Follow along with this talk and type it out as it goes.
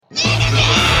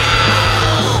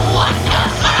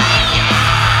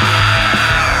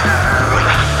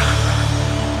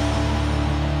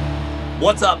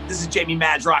What's up? This is Jamie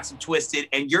Madrox of Twiztid,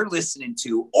 and you're listening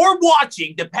to or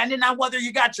watching, depending on whether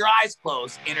you got your eyes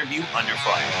closed, Interview Under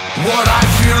Fire. What I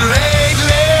feel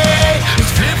lately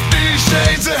is 50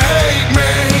 shades of hate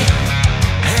me,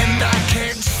 and I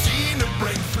can't seem to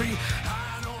break free.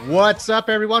 What's up,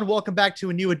 everyone? Welcome back to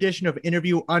a new edition of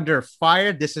Interview Under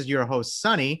Fire. This is your host,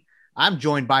 Sonny. I'm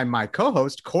joined by my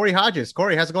co-host, Corey Hodges.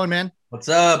 Corey, how's it going, man? What's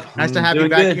up? Nice to have you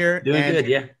back here. Doing good,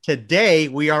 yeah. Today,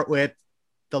 we are with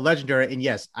the legendary, and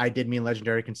yes, I did mean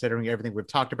legendary considering everything we've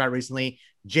talked about recently,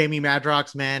 Jamie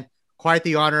Madrox, man. Quite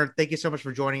the honor. Thank you so much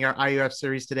for joining our IUF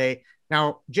series today.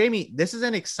 Now, Jamie, this is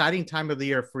an exciting time of the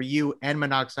year for you and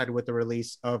Monoxide with the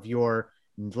release of your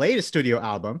latest studio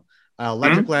album,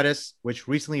 Electric Lettuce, which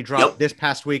recently dropped this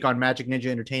past week on Magic Ninja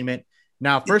Entertainment.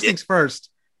 Now, first things first,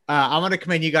 I want to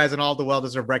commend you guys on all the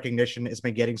well-deserved recognition it's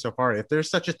been getting so far. If there's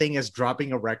such a thing as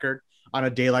dropping a record on a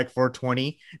day like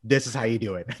 420, this is how you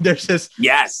do it. There's just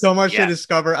so much to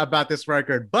discover about this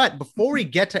record. But before we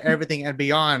get to everything and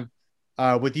beyond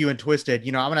with you and Twiztid,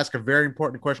 I'm going to ask a very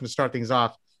important question to start things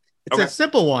off. It's a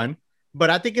simple one, but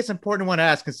I think it's an important one to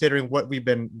ask considering what we've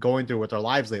been going through with our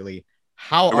lives lately.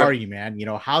 How are you, man?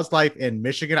 How's life in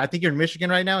Michigan? I think you're in Michigan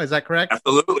right now. Is that correct?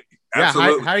 Absolutely. Yeah.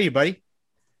 How are you, buddy?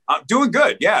 Doing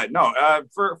good. Yeah, no,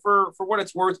 for what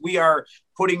it's worth, we are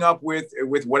putting up with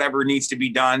whatever needs to be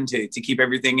done to keep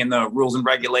everything in the rules and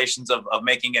regulations of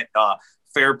making it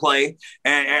fair play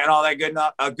and all that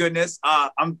goodness.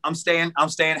 I'm staying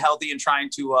healthy and trying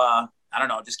to,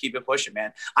 just keep it pushing,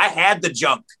 man. I had the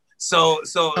junk. So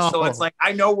it's like,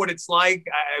 I know what it's like,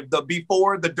 the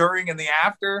before, the during, and the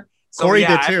after. So, Corey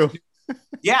did too.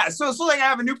 Yeah, so like I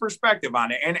have a new perspective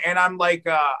on it, and I'm like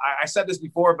I said this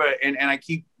before, but and I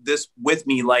keep this with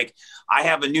me. Like I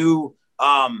have a new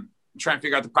I'm trying to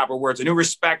figure out the proper words, a new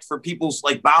respect for people's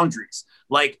like boundaries.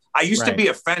 Like I used to be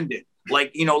offended,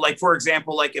 like like for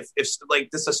example, like if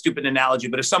like this is a stupid analogy,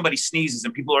 but if somebody sneezes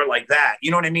and people are like that,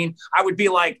 you know what I mean? I would be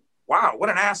like, wow, what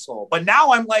an asshole. But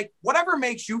now I'm like, whatever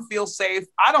makes you feel safe,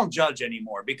 I don't judge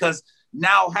anymore because.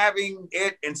 Now having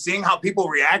it and seeing how people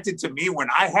reacted to me when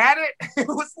I had it, it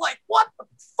was like, what the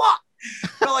fuck? I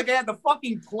felt like I had the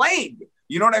fucking plague.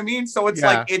 You know what I mean? So it's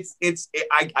like,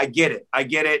 I get it.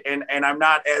 And I'm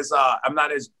not as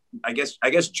I guess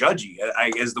judgy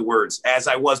is the words as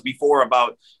I was before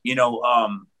about,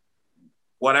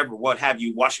 what have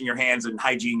you, washing your hands and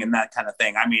hygiene and that kind of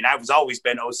thing. I mean, I've always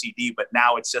been OCD, but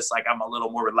now it's just like, I'm a little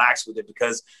more relaxed with it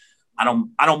because I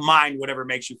don't mind whatever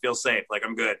makes you feel safe. Like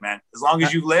I'm good, man. As long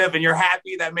as you live and you're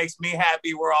happy, that makes me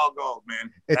happy. We're all gold,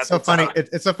 man. It's so funny.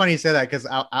 It's so funny you say that because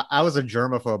I was a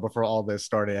germaphobe before all this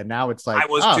started, and now it's like I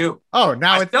was too. Oh,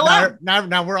 now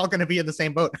now we're all going to be in the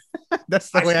same boat. That's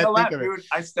the way I think of it. Dude,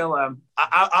 I still am.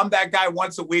 I'm that guy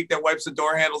once a week that wipes the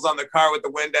door handles on the car with the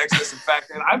Windex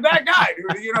disinfectant. I'm that guy,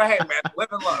 dude. Hey, man, live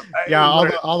and love. Yeah,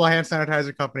 all the hand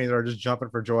sanitizer companies are just jumping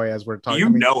for joy as we're talking. You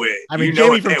know it. I mean,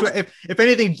 Jamie if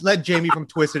anything, let Jamie from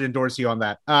Twiztid endorse you on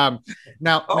that.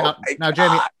 Now,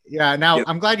 Jamie. Yeah, now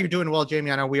I'm glad you're doing well,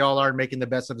 Jamie. I know we all are making the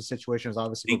best of the situations,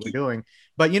 obviously, what we're doing.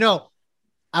 But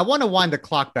I want to wind the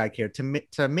clock back here to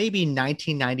maybe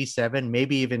 1997,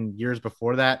 maybe even years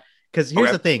before that. Because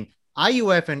here's the thing.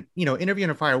 IUF and Interview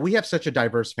Under Fire, we have such a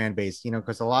diverse fan base,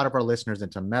 because a lot of our listeners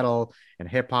into metal and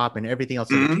hip hop and everything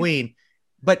else in between.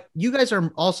 But you guys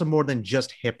are also more than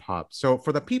just hip hop. So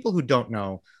for the people who don't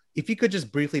know, if you could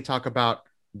just briefly talk about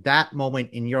that moment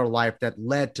in your life that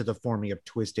led to the forming of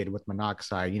Twiztid with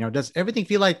Monoxide. Does everything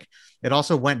feel like it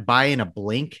also went by in a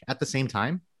blink at the same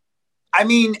time? I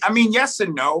mean, yes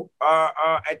and no.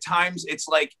 At times, it's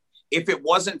like if it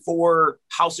wasn't for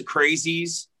House of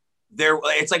Crazies.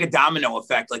 It's like a domino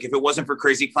effect. Like if it wasn't for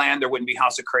Crazy Clan, there wouldn't be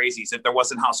House of Crazies. If there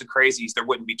wasn't House of Crazies, there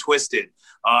wouldn't be Twiztid.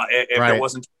 If there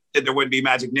wasn't Twiztid, there wouldn't be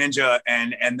Magic Ninja,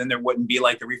 and then there wouldn't be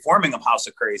like the reforming of House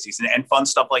of Crazies and fun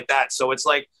stuff like that. So it's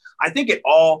like I think it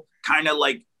all kind of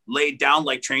like laid down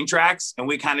like train tracks, and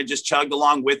we kind of just chugged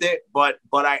along with it. But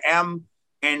I'm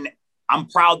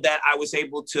proud that I was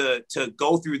able to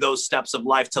go through those steps of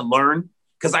life to learn,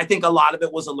 because I think a lot of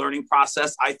it was a learning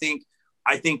process. I think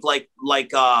like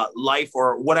life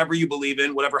or whatever you believe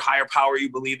in, whatever higher power you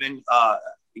believe in,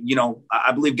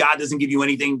 I believe God doesn't give you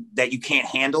anything that you can't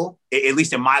handle, at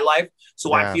least in my life.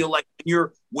 So I feel like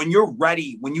when you're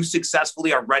ready, when you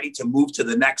successfully are ready to move to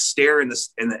the next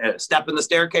step in the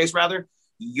staircase, rather,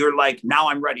 you're like, now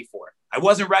I'm ready for it. I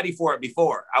wasn't ready for it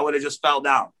before. I would have just fell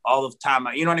down all the time.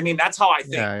 You know what I mean? That's how I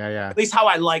think. Yeah. At least how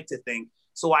I like to think.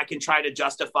 So I can try to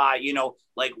justify,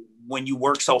 like when you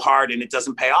work so hard and it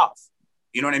doesn't pay off.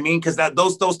 You know what I mean? Because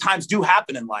those times do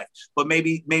happen in life. But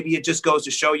maybe it just goes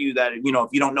to show you that, if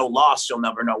you don't know loss, you'll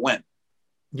never know win.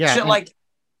 Yeah. Shit like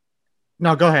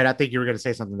No, go ahead. I think you were going to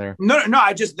say something there. No.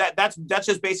 I just that's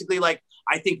just basically like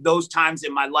I think those times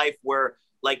in my life where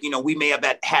like we may have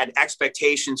had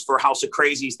expectations for House of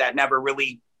Crazies that never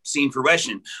really seen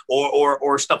fruition,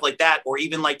 or stuff like that, or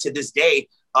even like to this day,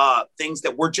 things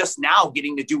that we're just now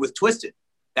getting to do with Twiztid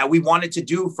that we wanted to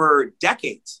do for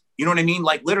decades. You know what I mean?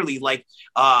 Like literally, like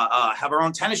have our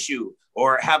own tennis shoe,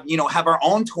 or have our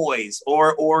own toys,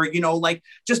 or like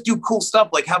just do cool stuff,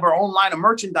 like have our own line of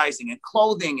merchandising and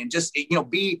clothing, and just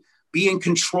be in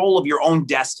control of your own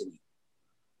destiny.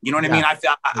 You know what I mean?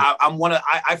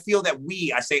 I feel that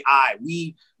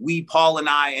we, Paul and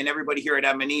I, and everybody here at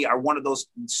M&E are one of those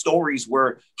stories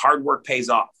where hard work pays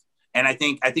off. And I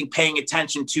think paying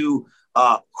attention to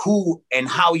who and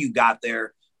how you got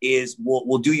there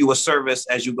will do you a service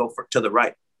as you go to the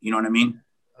right. You know what I mean?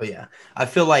 Oh yeah. I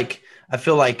feel like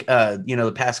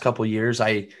the past couple of years,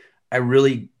 I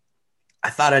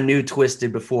thought I knew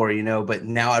Twiztid before, but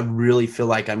now I really feel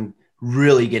like I'm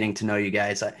really getting to know you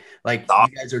guys. You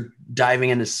guys are diving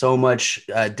into so much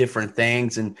different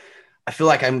things, and I feel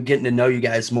like I'm getting to know you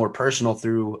guys more personal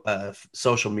through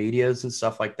social medias and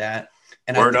stuff like that.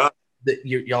 And I think that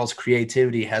y'all's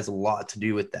creativity has a lot to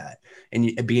do with that,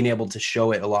 and being able to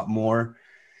show it a lot more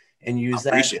and use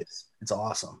that. It's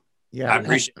awesome. Yeah, I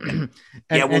appreciate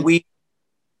it.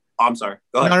 I'm sorry.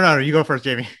 Go ahead. No, you go first,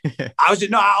 Jamie.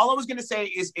 All I was going to say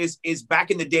is back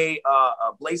in the day,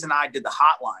 Blaze and I did the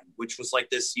hotline, which was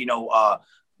like this,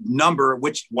 number,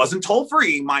 which wasn't toll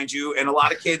free, mind you. And a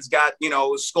lot of kids got,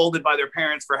 scolded by their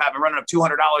parents for running up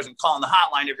 $200 and calling the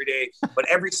hotline every day. But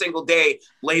every single day,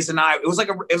 Blaze and I, it was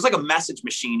like a message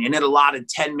machine, and it allotted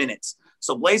 10 minutes.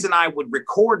 So Blaze and I would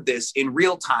record this in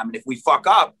real time. And if we fuck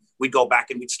up, we'd go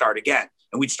back and we'd start again.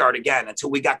 And we'd start again until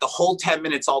we got the whole 10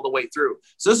 minutes all the way through.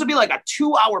 So this would be like a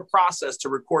 2-hour process to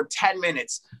record 10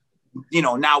 minutes.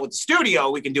 Now with the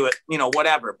studio, we can do it,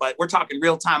 whatever, but we're talking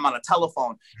real time on a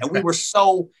telephone. And we were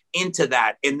so into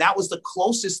that. And that was the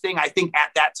closest thing, I think,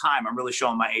 at that time. I'm really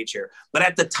showing my age here, but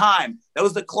at the time, that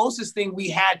was the closest thing we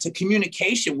had to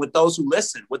communication with those who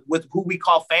listen, with who we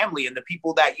call family, and the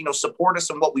people that, support us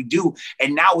in what we do.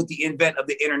 And now with the advent of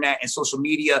the internet and social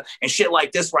media and shit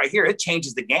like this right here, it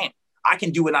changes the game. I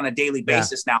can do it on a daily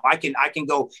basis now. I can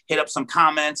go hit up some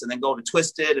comments and then go to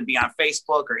Twiztid and be on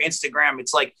Facebook or Instagram.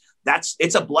 It's like,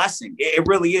 it's a blessing. It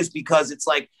really is, because it's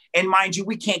like, and mind you,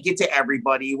 we can't get to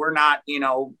everybody. We're not,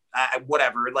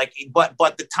 whatever, like, but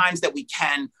the times that we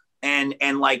can,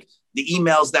 and like the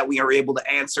emails that we are able to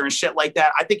answer and shit like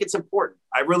that, I think it's important.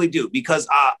 I really do, because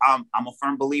I'm a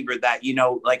firm believer that,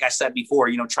 like I said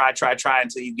before, try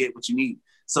until you get what you need.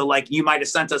 So like you might have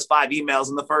sent us 5 emails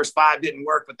and the first 5 didn't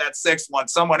work, but that 6th one,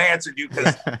 someone answered you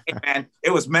because, hey, man, it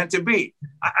was meant to be.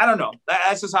 I don't know.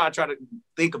 That's just how I try to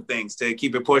think of things to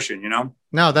keep it pushing,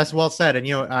 No, that's well said.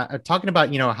 And, talking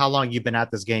about, how long you've been at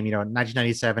this game,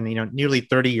 1997, nearly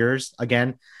 30 years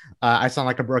again. I sound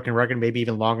like a broken record, maybe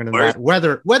even longer than that.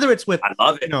 Whether it's with, I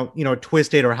love it.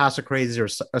 Twiztid or House of Crazies or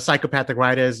Psychopathic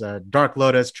Riders, Dark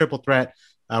Lotus, Triple Threat.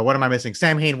 What am I missing?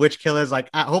 Sam Hain, Witch Killers. Like,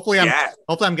 hopefully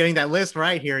I'm getting that list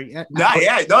right here. You got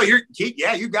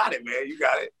it, man. You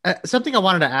got it. Something I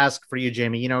wanted to ask for you,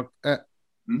 Jamie.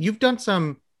 You've done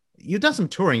some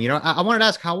touring. I wanted to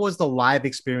ask, how was the live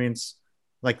experience,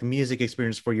 like the music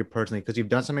experience for you personally? Because you've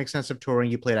done some extensive touring.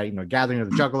 You played at Gathering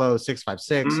of the Juggalos,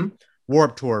 656,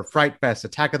 Warped Tour, Fright Fest,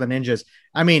 Attack of the Ninjas.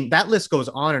 I mean, that list goes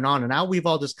on. And now we've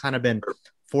all just kind of been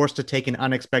forced to take an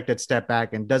unexpected step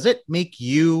back. And does it make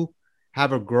you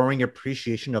have a growing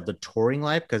appreciation of the touring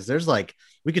life? Because there's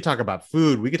we could talk about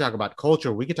food, we could talk about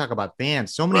culture, we could talk about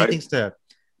bands, so many things to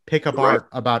pick apart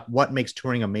about what makes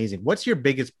touring amazing. What's your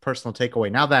biggest personal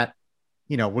takeaway now that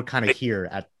we're kind of here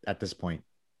at this point?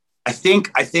 I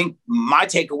think my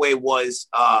takeaway was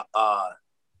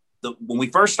when we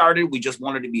first started, we just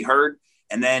wanted to be heard.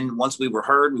 And then once we were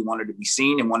heard, we wanted to be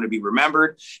seen and wanted to be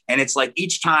remembered. And it's like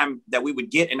each time that we would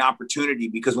get an opportunity,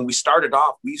 because when we started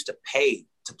off, we used to pay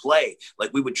to play.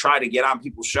 Like we would try to get on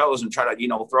people's shows and try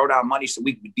to, throw down money so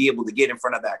we could be able to get in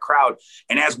front of that crowd.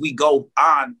 And as we go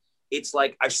on, it's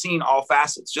like, I've seen all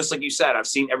facets, just like you said. I've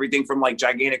seen everything from like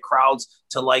gigantic crowds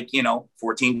to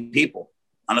 14 people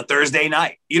on a Thursday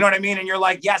night. You know what I mean? And you're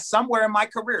like, yes, somewhere in my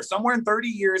career, somewhere in 30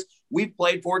 years, we've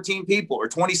played 14 people or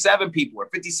 27 people or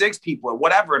 56 people or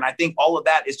whatever. And I think all of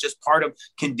that is just part of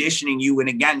conditioning you. And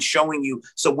again, showing you.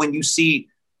 So when you see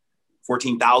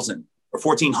 14,000 or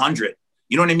 1,400,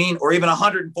 you know what I mean? Or even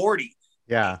 140.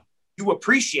 Yeah. you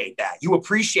appreciate that. You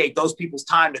appreciate those people's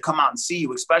time to come out and see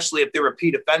you, especially if they're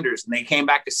repeat offenders and they came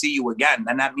back to see you again.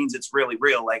 Then that means it's really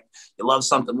real. Like, you love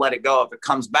something, let it go. If it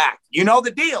comes back, you know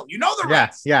the deal. You know the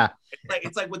rest. Yeah.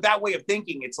 It's like with that way of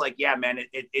thinking, it's like, yeah, man,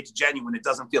 it's genuine. It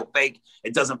doesn't feel fake.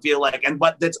 It doesn't feel like,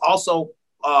 but that's also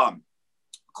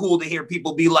cool to hear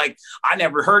people be like, I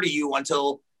never heard of you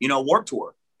until, Warped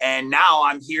Tour. And now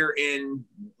I'm here in,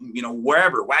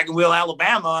 wherever, Wagon Wheel,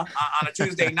 Alabama on a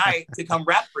Tuesday night to come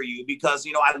rep for you because,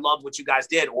 I love what you guys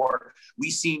did. Or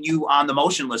we seen you on the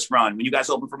Motionless run when you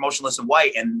guys opened for Motionless in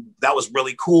White. And that was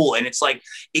really cool. And it's like,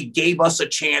 it gave us a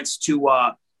chance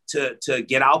to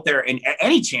get out there, and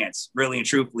any chance, really and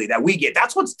truthfully, that we get.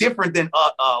 That's what's different than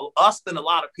us than a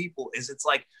lot of people is it's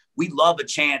like, we love a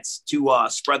chance to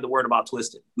spread the word about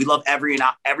Twiztid. We love every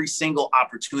single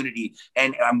opportunity,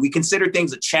 and we consider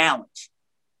things a challenge.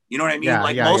 You know what I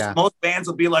mean? Most bands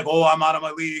will be like, "Oh, I'm out of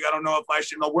my league. I don't know if I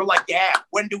should." No, we're like, "Yeah,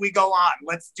 when do we go on?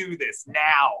 Let's do this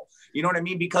now." You know what I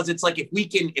mean? Because it's like if we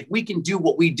can do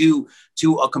what we do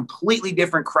to a completely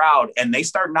different crowd, and they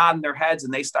start nodding their heads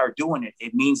and they start doing it,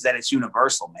 it means that it's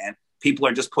universal, man. People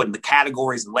are just putting the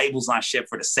categories and labels on shit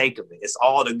for the sake of it. It's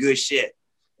all the good shit.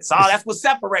 That's what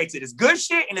separates it. It's good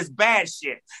shit and it's bad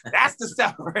shit. That's the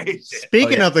separation.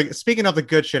 Speaking of the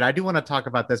good shit, I do want to talk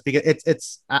about this because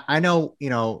it's I know,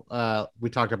 we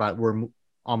talked about we're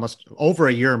almost over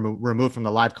a year removed from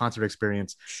the live concert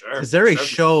experience. Sure. Is there a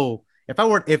show,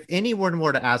 if anyone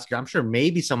were to ask you, I'm sure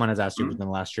maybe someone has asked you within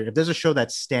the last year, if there's a show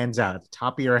that stands out at the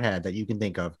top of your head that you can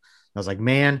think of, I was like,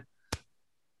 man,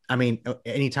 I mean,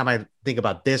 anytime I think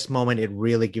about this moment, it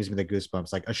really gives me the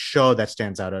goosebumps. Like a show that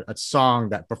stands out, a song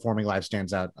that performing live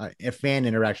stands out, a fan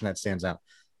interaction that stands out.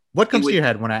 What comes to your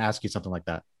head when I ask you something like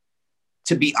that?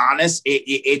 To be honest,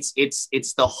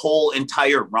 it's the whole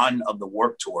entire run of the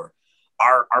Warped Tour.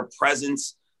 Our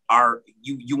presence,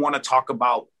 you want to talk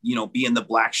about, being the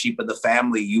black sheep of the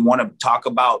family. You want to talk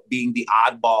about being the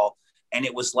oddball. And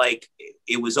it was like,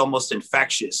 it was almost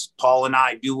infectious. Paul and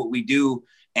I do what we do.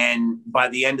 And by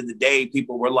the end of the day,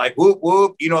 people were like, whoop,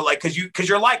 whoop, cause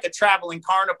you're like a traveling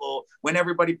carnival. When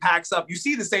everybody packs up, you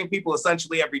see the same people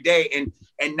essentially every day.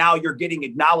 And now you're getting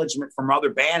acknowledgement from other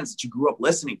bands that you grew up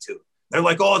listening to. They're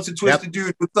like, oh, it's a Twiztid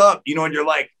dude. What's up? And you're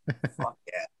like, fuck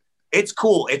yeah, it's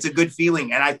cool. It's a good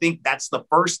feeling. And I think that's the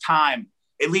first time,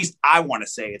 at least I want to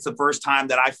say it's the first time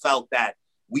that I felt that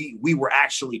we were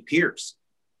actually peers.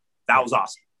 That was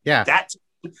awesome. Yeah.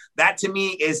 That to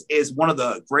me is one of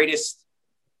the greatest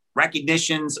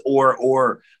recognitions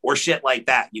or shit like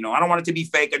that. I don't want it to be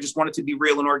fake. I just want it to be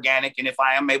real and organic. And if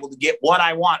I am able to get what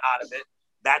I want out of it,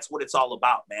 that's what it's all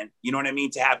about, man. You know what I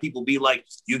mean? To have people be like,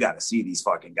 you got to see these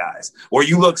fucking guys. Or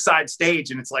you look side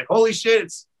stage and it's like, holy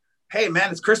shit, hey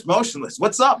man, it's Chris Motionless.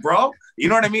 What's up, bro? You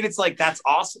know what I mean? It's like, that's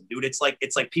awesome, dude. It's like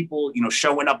people,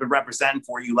 showing up and representing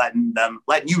for you, letting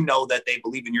you know that they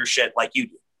believe in your shit like you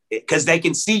do. Because they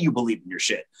can see you believe in your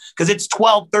shit. Because it's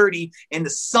 12:30 in the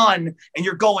sun and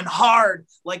you're going hard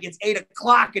like it's 8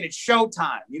 o'clock and it's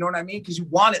showtime. You know what I mean? Because you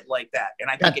want it like that. And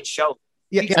I think it shows.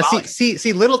 Yeah.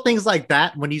 See, little things like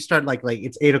that when you start like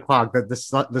it's 8 o'clock,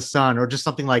 the sun, or just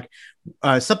something like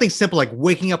something simple like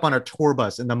waking up on a tour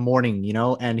bus in the morning,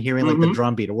 and hearing like the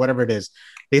drum beat or whatever it is.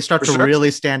 They start to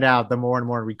really stand out the more and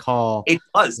more we recall. It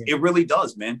does. It really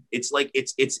does, man. It's like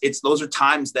it's those are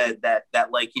times that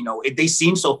like, they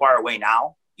seem so far away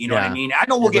now. You know what I mean? I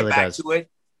know we'll get back to it.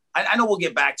 I know we'll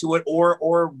get back to it,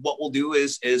 or what we'll do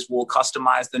is we'll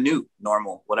customize the new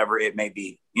normal, whatever it may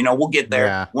be. We'll get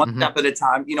there one step at a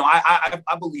time.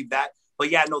 I believe that. But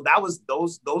yeah, no, that was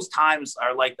those times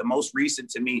are like the most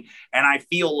recent to me, and I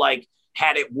feel like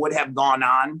had it would have gone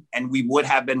on and we would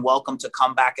have been welcome to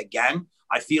come back again,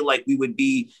 I feel like we would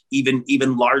be even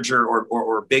larger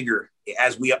or bigger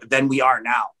than we are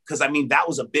now. Because I mean, that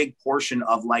was a big portion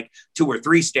of like 2 or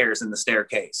 3 stairs in the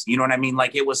staircase. You know what I mean?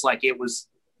 Like it was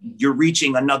you're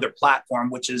reaching another platform,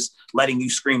 which is letting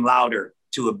you scream louder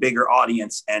to a bigger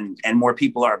audience, and more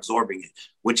people are absorbing it,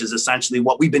 which is essentially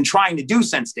what we've been trying to do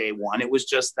since day one. It was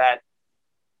just that,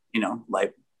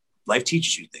 life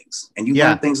teaches you things and you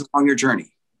learn things along your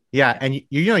journey. Yeah. And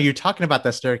you're talking about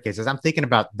that staircase as I'm thinking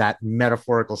about that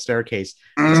metaphorical staircase.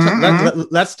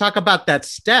 Let's talk about that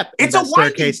step. It's a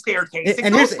winding staircase.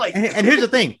 And here's the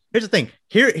thing.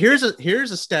 Here's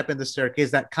a step in the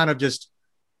staircase that kind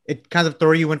of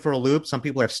throw you in for a loop. Some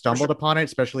people have stumbled upon it,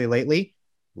 especially lately.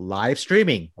 Live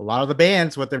streaming. A lot of the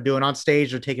bands, what they're doing on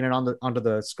stage, they're taking it onto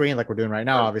the screen like we're doing right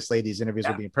now. Obviously, these interviews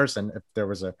would be in person if there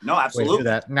was a absolutely way to do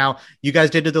that. Now, you guys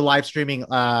did the live streaming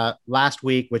last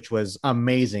week, which was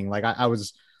amazing. Like I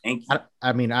was, thank you.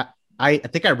 I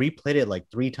think I replayed it like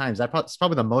 3 times. That's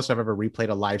probably the most I've ever replayed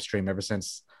a live stream ever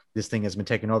since this thing has been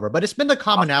taken over. But it's been the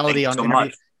commonality on so interview.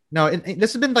 much. No,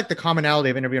 this has been like the commonality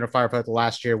of Interview on Fire for like the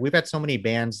last year. We've had so many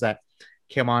bands that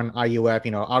came on IUF.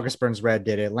 You know, August Burns Red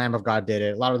did it. Lamb of God did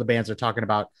it. A lot of the bands are talking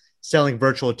about selling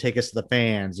virtual tickets to the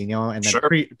fans, you know, and then Sure.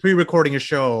 pre-recording a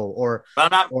show or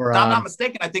If I'm not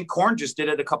mistaken, I think Korn just did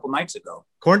it a couple nights ago.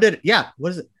 Korn did it. Yeah.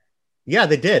 What is it? Yeah,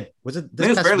 they did. Was it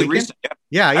this past fairly weekend? recent.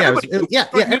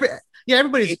 Yeah.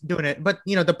 Everybody's doing it. But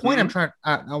you know, the point what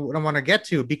I want to get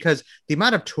to, because the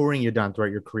amount of touring you've done throughout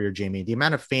your career, Jamie, the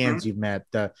amount of fans you've met,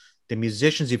 the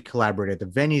musicians you've collaborated, the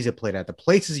venues you've played at, the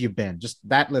places you've been, just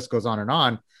that list goes on and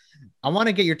on. I want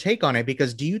to get your take on it,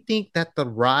 because do you think that the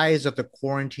rise of the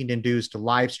quarantine-induced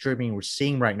live streaming we're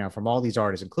seeing right now from all these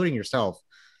artists, including yourself,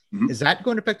 is that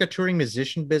going to affect the touring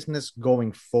musician business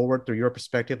going forward through your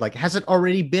perspective? Like, has it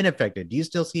already been affected? Do you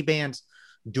still see bands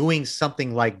doing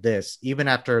something like this even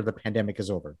after the pandemic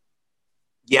is over?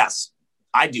 Yes,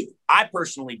 I do. I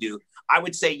personally do. I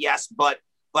would say yes, but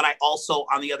I also,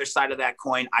 on the other side of that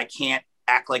coin, I can't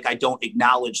act like I don't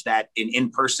acknowledge that an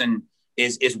in-person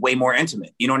is way more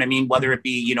intimate. You know what I mean? Whether it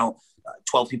be, you know,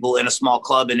 12 people in a small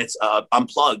club and it's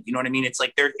unplugged. You know what I mean? It's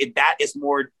like that is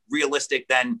more realistic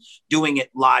than doing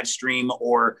it live stream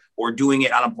or doing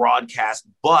it on a broadcast.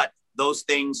 But those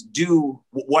things do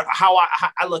how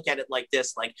I look at it like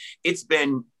this. Like, it's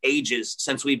been ages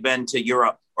since we've been to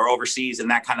Europe or overseas and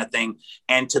that kind of thing.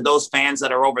 And to those fans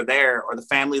that are over there, or the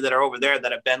family that are over there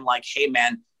that have been like, hey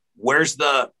man, where's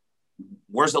the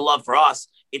love for us?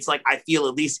 It's like, I feel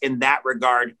at least in that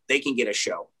regard, they can get a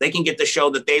show. They can get the show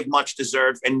that they've much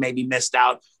deserved and maybe missed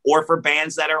out, or for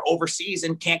bands that are overseas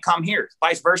and can't come here,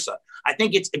 vice versa. I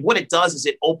think what it does is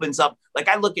it opens up. Like,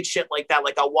 I look at shit like that.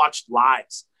 Like, I'll watch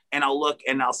lives and I'll look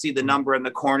and I'll see the number in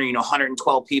the corner, you know,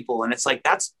 112 people. And it's like,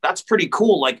 that's pretty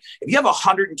cool. Like, if you have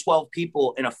 112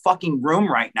 people in a fucking room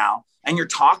right now and you're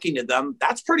talking to them,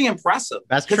 that's pretty impressive.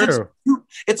 That's true.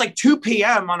 It's like 2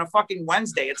 p.m. on a fucking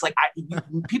Wednesday. It's like,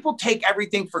 people take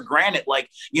everything for granted. Like,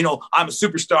 you know, I'm a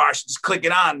superstar, I should just click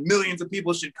it on. Millions of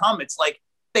people should come. It's like,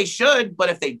 they should, but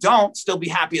if they don't, still be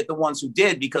happy at the ones who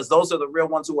did, because those are the real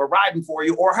ones who are riding for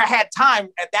you or had time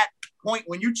at that point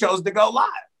when you chose to go live.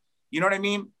 You know what I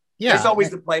mean? Yeah. There's always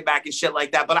the playback and shit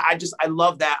like that. But I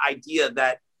love that idea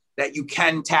that you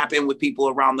can tap in with people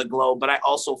around the globe. But I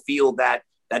also feel that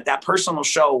personal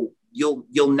show, you'll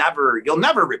never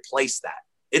replace that.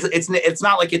 It's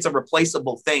not like it's a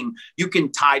replaceable thing. You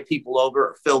can tide people over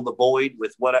or fill the void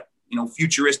with what, you know,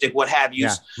 futuristic, what have you.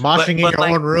 Yeah. Moshing in your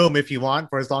own room if you want,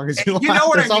 for as long as you want. You know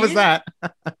what There's always that.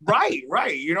 Right.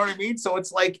 You know what I mean? So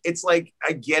it's like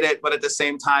I get it, but at the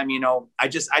same time, you know,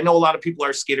 I know a lot of people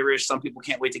are skitterish. Some people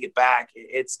can't wait to get back.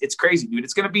 It's crazy, dude.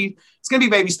 It's gonna be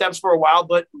baby steps for a while,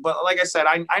 but like I said,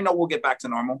 I know we'll get back to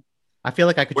normal. I feel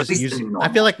like I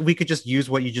feel like we could just use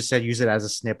what you just said, use it as a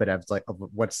snippet of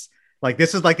what's like.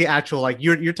 This is like the actual, like,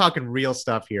 you're talking real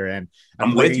stuff here, and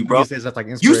I'm with you, bro. That's like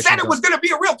you said it was going to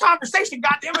be a real conversation.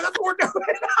 Goddamn it, that's what we're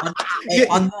doing. Hey,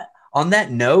 on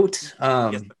that note,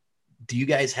 do you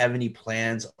guys have any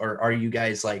plans, or are you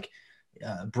guys like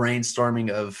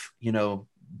brainstorming of, you know,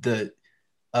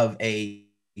 of a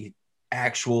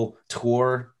actual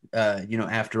tour, you know,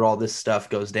 after all this stuff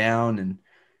goes down? And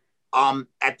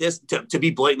at this, to be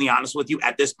blatantly honest with you,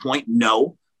 at this point,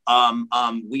 no.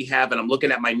 We have, and I'm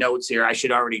looking at my notes here, I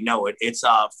should already know it. It's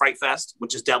Fright Fest,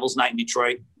 which is Devil's Night in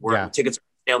Detroit, where tickets are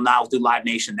sale now through Live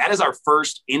Nation. That is our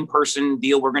first in-person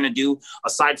deal we're going to do.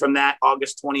 Aside from that,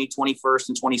 August 20, 21st,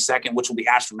 and 22nd, which will be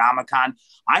Astronomicon.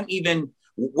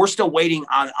 We're still waiting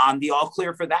on the all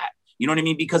clear for that. You know what I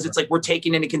mean? Because it's like, we're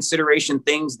taking into consideration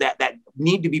things that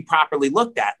need to be properly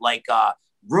looked at, like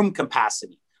room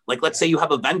capacity. Like, let's say you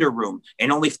have a vendor room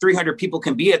and only 300 people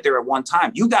can be there at one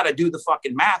time. You got to do the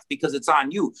fucking math, because it's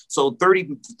on you. So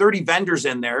 30 vendors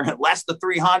in there, less the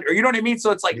 300, you know what I mean?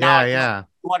 So it's like,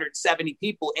 270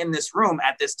 people in this room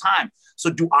at this time. So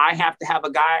do I have to have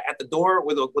a guy at the door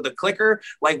with a clicker,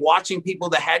 like watching people,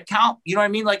 the head count? You know what I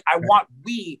mean? Like,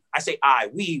 we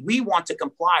want to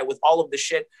comply with all of the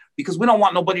shit, because we don't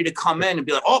want nobody to come in and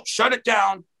be like, oh, shut it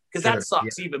down. Because that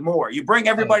sucks even more. You bring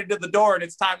everybody to the door and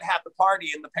it's time to have the party,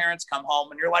 and the parents come home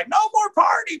and you're like, no more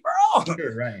party, bro.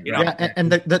 Sure, right. You know? Yeah,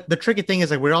 and the tricky thing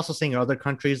is, like, we're also seeing in other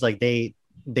countries, like they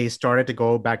started to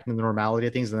go back to the normality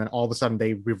of things, and then all of a sudden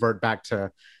they revert back to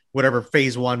whatever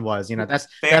phase one was. You know, that's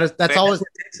always what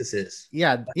Texas is.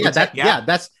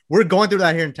 That's we're going through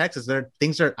that here in Texas. I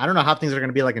don't know how things are going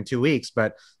to be like in 2 weeks,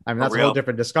 but I mean, that's a whole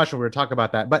different discussion. We were talking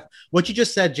about that. But what you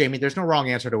just said, Jamie, there's no wrong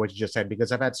answer to what you just said,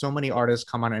 because I've had so many artists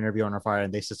come on an Interview on Fire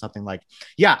and they said something like,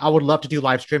 yeah, I would love to do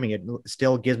live streaming. It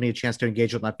still gives me a chance to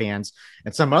engage with my fans.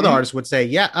 And some other artists would say,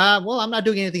 well, I'm not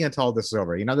doing anything until this is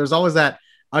over. You know, there's always that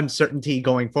uncertainty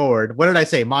going forward. What did I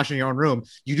say? Mosh in your own room.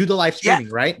 You do the live streaming,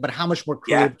 right? But how much more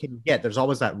creative can you get? There's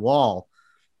always that wall.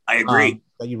 I agree.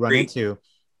 That you run into.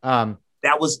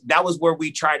 That was where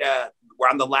we try to. We're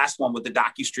on the last one with the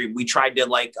docu-stream. We tried to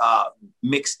like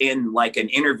mix in like an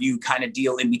interview kind of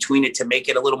deal in between it to make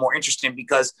it a little more interesting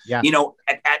because, you know,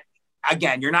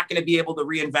 again, you're not going to be able to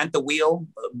reinvent the wheel,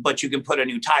 but you can put a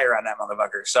new tire on that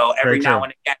motherfucker. So every now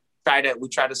and again, we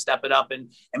try to step it up and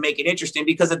make it interesting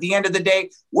because at the end of the day,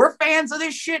 we're fans of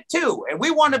this shit too. And we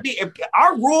want to be,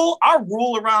 our rule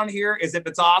around here is if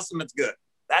it's awesome, it's good.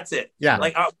 That's it. Yeah.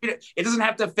 Like it doesn't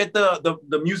have to fit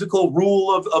the musical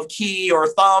rule of key or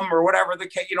thumb or whatever the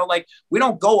case, you know, like we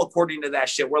don't go according to that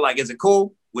shit. We're like, is it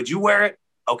cool? Would you wear it?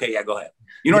 Okay. Yeah, go ahead.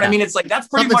 You know what I mean? It's like, that's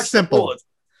pretty much simple.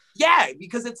 Yeah.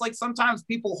 Because it's like, sometimes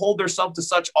people hold themselves to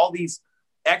such all these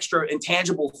extra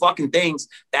intangible fucking things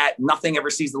that nothing ever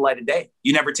sees the light of day.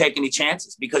 You never take any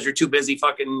chances because you're too busy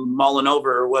fucking mulling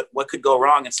over what could go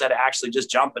wrong instead of actually just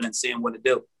jumping and seeing what to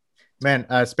do. Man,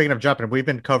 speaking of jumping,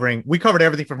 we covered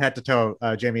everything from head to toe,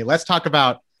 Jamie. Let's talk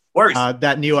about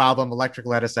that new album, Electric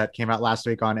Lettuce, that came out last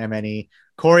week on MNE.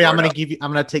 Corey, I'm going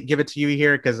to give it to you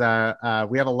here because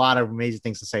we have a lot of amazing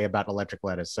things to say about Electric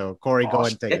Lettuce. So Corey, go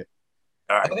ahead and take it.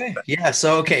 All right. Okay. Yeah.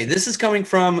 So, this is coming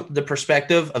from the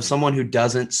perspective of someone who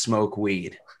doesn't smoke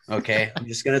weed. Okay. I'm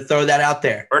just going to throw that out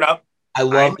there. Word up. I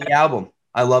love the album.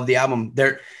 I love the album.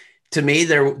 To me,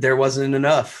 there wasn't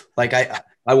enough. Like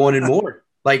I wanted more.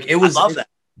 Like it was,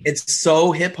 it's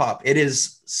so hip hop. It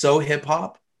is so hip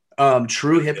hop,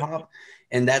 true hip hop.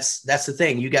 And that's the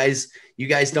thing. You guys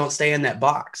don't stay in that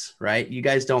box, right? You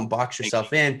guys don't box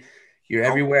yourself in. You're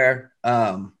everywhere.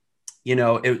 You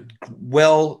know, it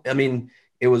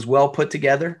was well put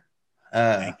together.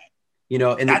 You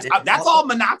know, and that's all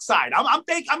Monoxide.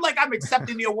 I'm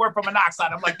accepting the award for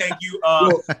Monoxide. I'm like, thank you.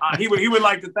 He would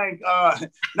like to thank.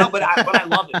 No, but I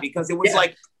love it because it was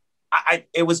like.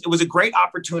 It was a great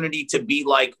opportunity to be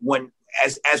like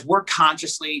as we're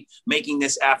consciously making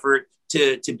this effort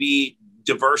to be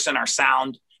diverse in our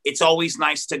sound. It's always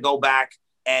nice to go back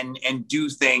and do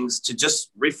things to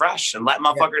just refresh and let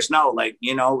motherfuckers know, like,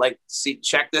 you know, like, see,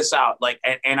 check this out. Like,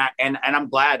 and I'm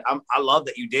glad. I love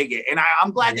that you dig it. And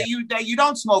I'm glad that you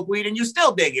don't smoke weed and you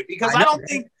still dig it because I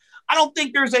don't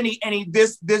think there's any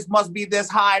this must be this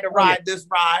high to ride this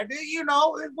ride. You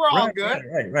know, we're all good.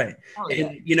 Right.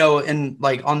 And, you know, and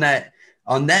like on that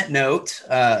note,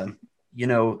 you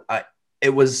know,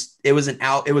 it was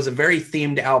a very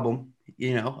themed album,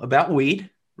 you know, about weed,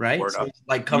 right? So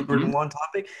like covered in one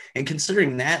topic. And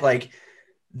considering that, like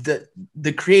the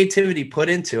creativity put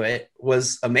into it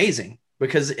was amazing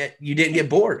because you didn't get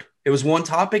bored. It was one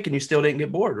topic and you still didn't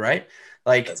get bored, right?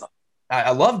 Like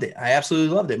I loved it. I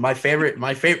absolutely loved it. My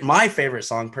favorite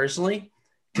song personally,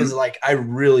 because like I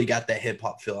really got that hip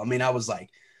hop feel. I mean, I was like,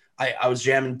 I was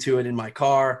jamming to it in my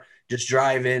car, just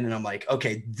driving, and I'm like,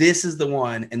 okay, this is the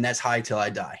one, and that's High Till I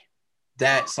Die.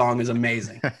 That song is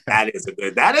amazing. That is a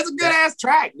good ass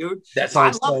track, dude. That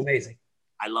song is so amazing.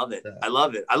 I love it. I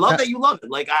love that you love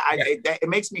it. Like it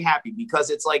makes me happy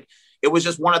because it's like, it was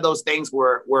just one of those things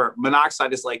where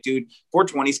Monoxide is like, dude,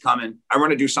 420's coming. I want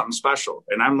to do something special.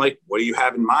 And I'm like, what do you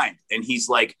have in mind? And he's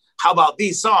like, how about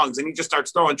these songs? And he just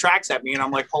starts throwing tracks at me. And I'm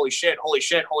like, holy shit.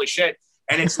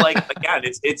 And it's like, again,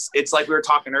 it's like we were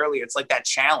talking earlier. It's like that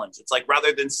challenge. It's like,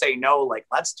 rather than say no, like,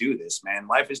 let's do this, man.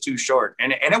 Life is too short.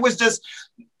 And it was just,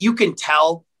 you can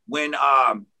tell when,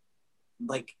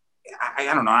 like, I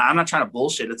don't know. I'm not trying to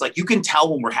bullshit. It's like, you can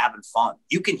tell when we're having fun.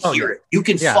 You can hear it. You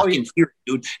can fucking hear it,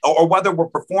 dude. Or whether we're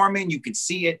performing, you can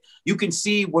see it. You can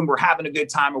see when we're having a good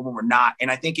time or when we're not.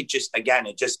 And I think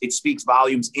it speaks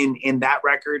volumes in that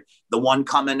record, the one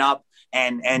coming up,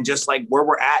 and just like where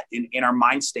we're at in our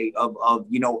mind state of,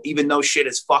 you know, even though shit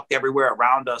is fucked everywhere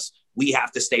around us, we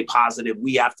have to stay positive.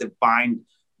 We have to find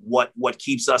what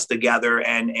keeps us together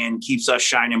and keeps us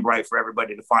shining bright for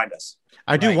everybody to find us.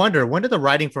 I do wonder, when did the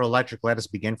writing for Electric Lettuce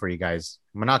begin for you guys?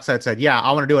 Monoxide said, yeah,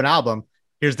 I want to do an album.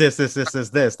 Here's this.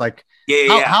 Like,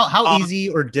 how easy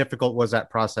or difficult was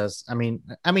that process? I mean,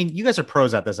 you guys are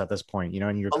pros at this point, you know,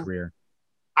 in your career.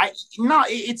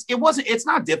 It's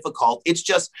not difficult. It's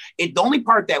just, the only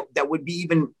part that would be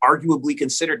even arguably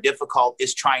considered difficult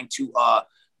is trying to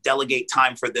delegate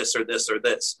time for this or this or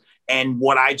this. And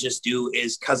what I just do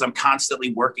is, because I'm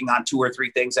constantly working on 2 or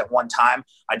 3 things at one time,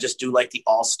 I just do like the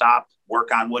all stop, work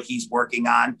on what he's working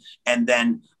on. And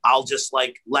then I'll just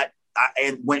like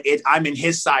I'm in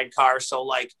his sidecar. So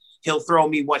like, he'll throw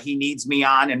me what he needs me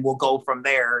on and we'll go from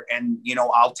there. And, you know,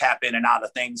 I'll tap in and out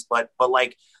of things. But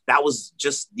like, that was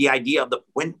just the idea of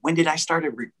when did I start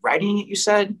writing it, you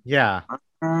said? Yeah.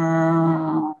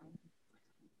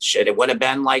 shit, it would have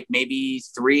been like maybe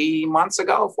 4 months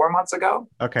ago,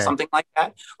 Okay. something like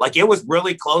that. Like it was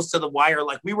really close to the wire.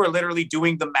 Like we were literally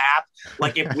doing the math.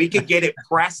 Like if we could get it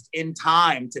pressed in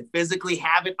time to physically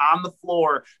have it on the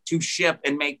floor to ship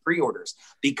and make pre-orders,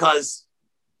 because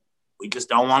we just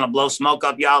don't want to blow smoke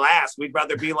up y'all ass. We'd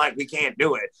rather be like, we can't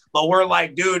do it. But we're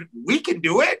like, dude, we can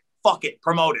do it. Fuck it,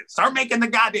 promote it. Start making the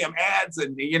goddamn ads,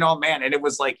 and man. And it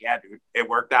was like, yeah, dude, it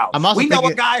worked out. We know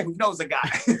a guy who knows a guy.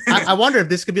 I wonder if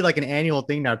this could be like an annual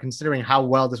thing now, considering how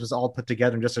well this was all put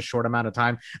together in just a short amount of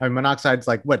time. I mean, Monoxide's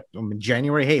like, what,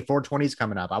 January? Hey, 420 is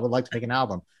coming up. I would like to make an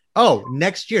album. Oh,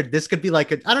 next year, this could be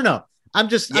like I don't know. I'm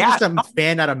just a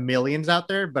fan out of millions out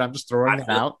there, but I'm just throwing it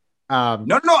out. No,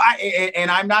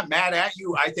 I'm not mad at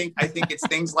you. I think it's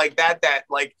things like that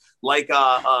like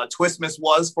Twistmas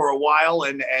was for a while,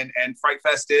 and Fright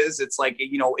Fest is. It's like,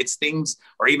 it's things,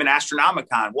 or even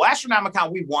Astronomicon. Well,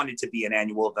 Astronomicon, we wanted to be an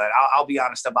annual event. I'll be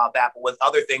honest about that. But with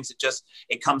other things,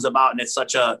 it comes about, and it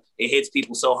hits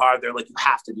people so hard. They're like, you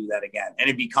have to do that again, and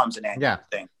it becomes an annual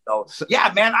thing. So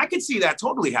yeah, man, I could see that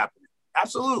totally happening.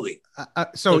 Absolutely.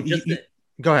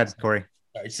 Go ahead, Corey.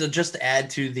 Sorry. So just to add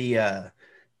to the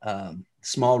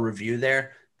small review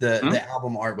there, the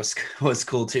album art was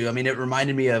cool too. I mean, it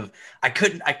reminded me of, I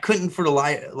couldn't for the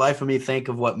life of me think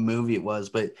of what movie it was,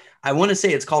 but I want to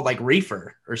say it's called like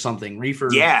Reefer or something. Reefer.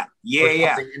 Yeah.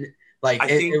 Like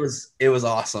it was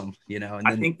awesome, And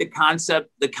I think the concept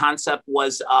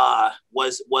was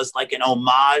like an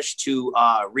homage to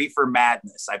Reefer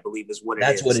Madness, I believe is what it is.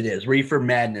 That's what it is. Reefer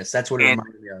Madness. That's what it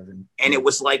reminded me of. And it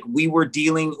was like we were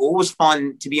dealing. What was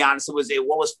fun, to be honest, what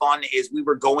was fun is we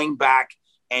were going back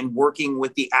and working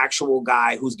with the actual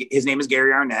guy his name is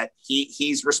Gary Arnett.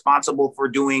 He's responsible for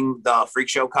doing the Freak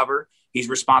Show cover. He's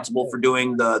responsible for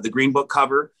doing the Green Book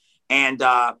cover, and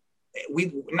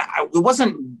it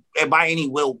wasn't by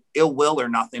any ill will or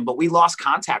nothing, but we lost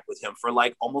contact with him for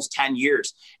like almost 10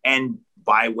 years. And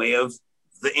by way of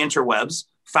the interwebs,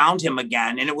 found him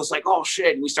again. And it was like, oh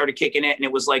shit. And we started kicking it. And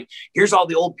it was like, here's all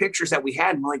the old pictures that we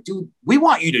had. And we're like, dude, we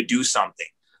want you to do something.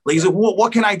 Like, he's like,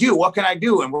 what can I do? What can I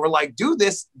do? And we're like, do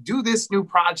this new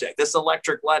project, this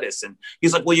Electric Lettuce. And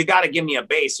he's like, well, you got to give me a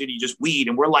bass. So you just weed.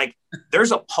 And we're like,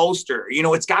 there's a poster,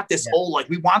 it's got this old, like,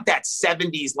 we want that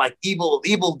 70s, like evil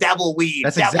devil weed.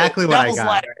 That's exactly what I got.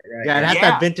 Right. Yeah. It had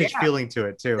that vintage feeling to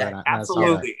it too. Yeah,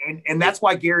 absolutely. And that's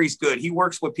why Gary's good. He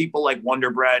works with people like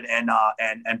Wonder Bread and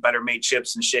Better Made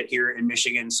Chips and shit here in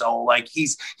Michigan. So like he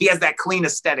has that clean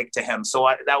aesthetic to him. So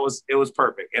it was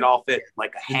perfect. It all fit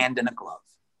like a hand in a glove.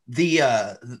 The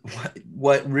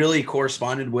what really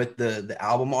corresponded with the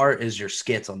album art is your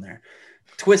skits on there.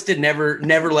 Twiztid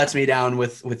never lets me down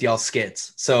with y'all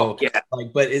skits. So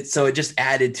it just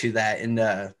added to that, and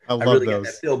I love really those.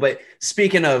 Get that feel. But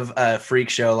speaking of Freak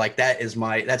Show, like that's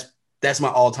my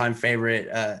all-time favorite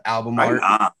album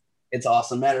art. It's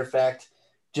awesome. Matter of fact,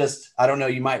 I don't know,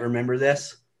 you might remember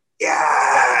this.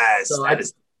 Yes. So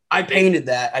I painted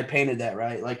that,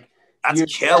 right? Like, that's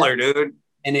killer, dude.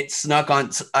 And it snuck on.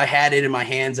 I had it in my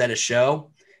hands at a show,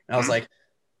 and I was like,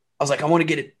 I want to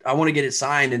get it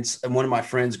signed. And one of my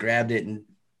friends grabbed it and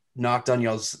knocked on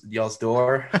y'all's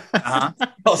door,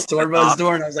 y'all's Storebuzz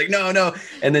door. And I was like, no.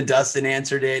 And then Dustin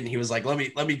answered it, and he was like,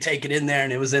 let me take it in there.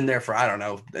 And it was in there for, I don't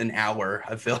know, an hour.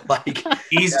 I feel like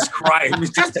Jesus Christ. It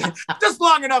was just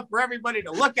long enough for everybody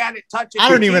to look at it, touch it. I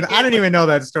don't even know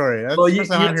that story. That's the first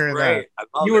time I'm hearing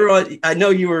that. I know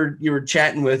you were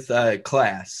chatting with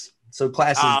Class. So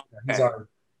Class is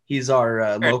he's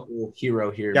our local hero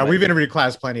here. Yeah, we've interviewed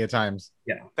Class plenty of times.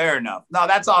 Yeah, fair enough. No,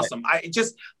 that's awesome.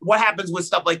 What happens with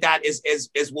stuff like that is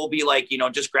we'll be like,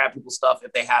 just grab people's stuff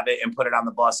if they have it and put it on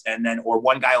the bus, and then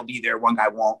one guy will be there, one guy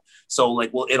won't. So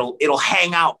like, it'll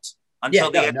hang out until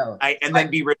and then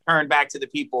be returned back to the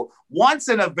people. Once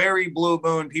in a very blue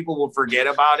moon, people will forget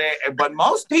about it, but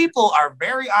most people are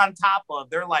very on top of.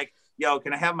 They're like, yo,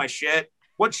 can I have my shit?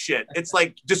 What shit? It's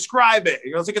like, describe it.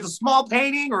 It's like, it's a small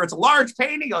painting or it's a large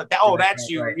painting. Like, that's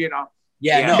you.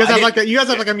 Yeah, no, you guys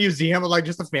have like a museum of like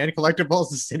just the fan collectibles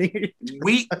sitting.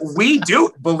 We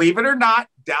do, believe it or not,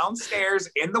 downstairs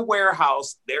in the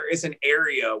warehouse there is an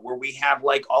area where we have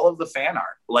like all of the fan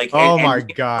art. Like, my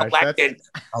gosh,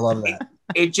 I love that.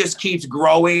 It just keeps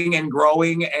growing and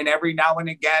growing, and every now and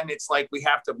again it's like we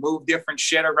have to move different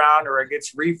shit around or it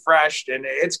gets refreshed, and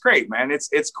it's great, man.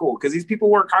 It's cool because these people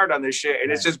work hard on this shit,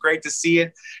 and it's just great to see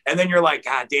it. And then you're like,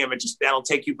 god damn it, that'll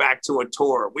take you back to a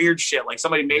tour. Weird shit, like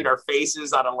somebody made our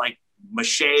faces out of like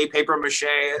paper mache.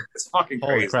 It's fucking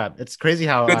crazy. Holy crap, it's crazy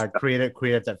how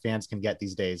creative that fans can get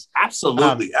these days.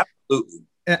 Absolutely.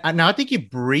 Now, I think you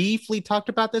briefly talked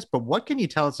about this, but what can you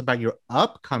tell us about your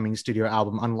upcoming studio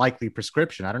album, Unlikely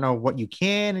Prescription? I don't know what you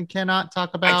can and cannot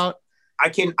talk about. I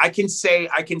can say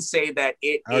that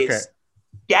it is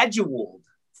scheduled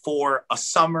for a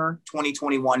summer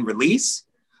 2021 release.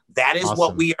 That is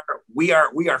what we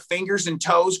are fingers and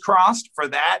toes crossed for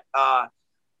that.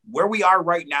 Where we are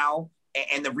right now,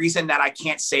 and the reason that I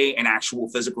can't say an actual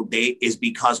physical date is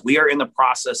because we are in the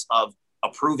process of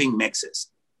approving mixes.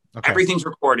 Okay. Everything's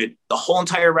recorded. The whole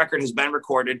entire record has been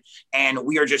recorded, and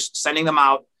we are just sending them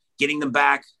out, getting them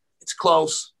back. It's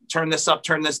close. Turn this up,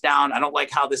 turn this down. I don't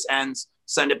like how this ends.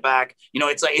 Send it back. You know,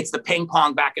 it's like it's the ping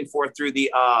pong back and forth through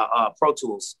the Pro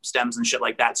Tools stems and shit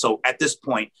like that. So at this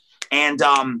point, and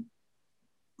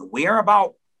we are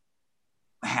about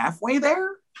halfway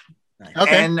there.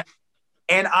 Okay.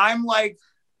 And I'm like,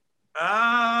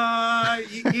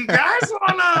 you guys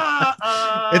wanna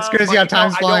it's crazy how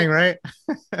time's flying, right?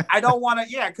 I don't want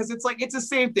to, because it's like it's the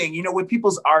same thing, you know, with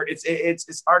people's art.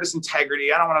 It's artist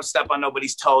integrity. I don't want to step on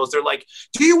nobody's toes. They're like,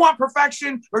 do you want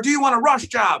perfection or do you want a rush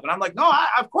job? And I'm like, no,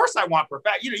 of course I want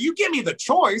perfection. You know, you give me the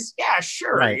choice, yeah,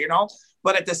 sure, right. You know.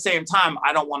 But at the same time,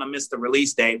 I don't want to miss the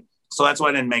release date. So that's why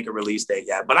I didn't make a release date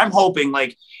yet. But I'm hoping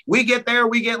like we get there,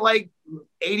 we get like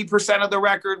 80% of the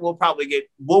record. We'll probably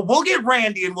we'll get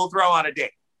Randy and we'll throw out a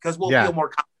date because we'll feel more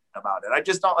confident about it. I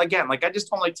just don't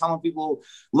like telling people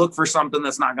look for something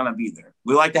that's not going to be there.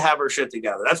 We like to have our shit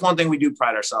together. That's one thing we do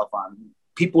pride ourselves on.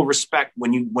 People respect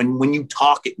when you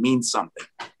talk, it means something.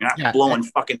 You're not blowing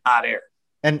fucking hot air.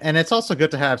 And it's also good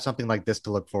to have something like this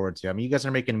to look forward to. I mean, you guys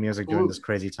are making music during this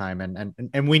crazy time,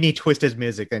 and we need Twiztid's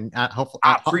music. And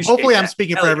hopefully, I'm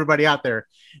speaking for everybody out there.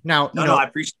 Now, I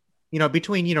appreciate. You know,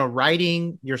 between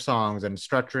writing your songs and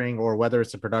structuring, or whether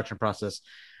it's a production process,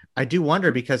 I do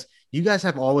wonder because you guys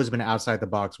have always been outside the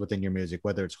box within your music,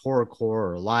 whether it's horrorcore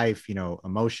or life,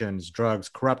 emotions, drugs,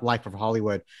 corrupt life of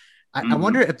Hollywood. I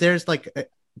wonder if there's like.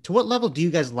 To what level do you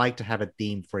guys like to have a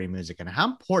theme for your music, and how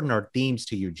important are themes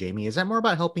to you, Jamie? Is that more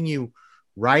about helping you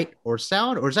write or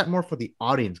sound, or is that more for the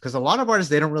audience? Because a lot of artists,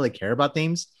 they don't really care about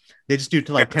themes. They just do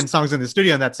 10 songs in the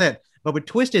studio and that's it. But with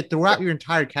Twiztid, throughout your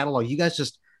entire catalog, you guys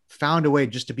just found a way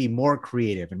just to be more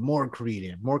creative and more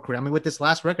creative. I mean, with this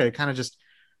last record, it kind of just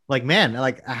like, man,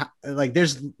 like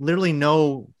there's literally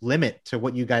no limit to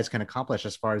what you guys can accomplish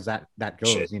as far as that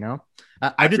goes,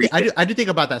 I do think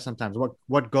about that sometimes.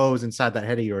 What goes inside that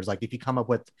head of yours? Like if you come up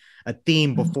with a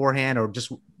theme beforehand, or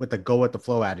just with a go with the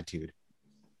flow attitude.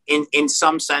 In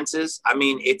some senses, I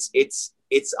mean, it's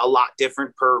a lot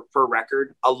different per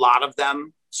record. A lot of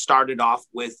them started off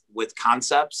with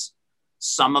concepts.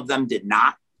 Some of them did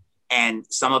not, and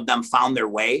some of them found their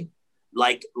way.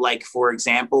 Like for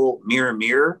example, Mirror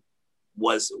Mirror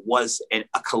was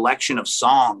a collection of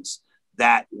songs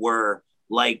that were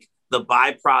like the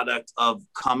byproduct of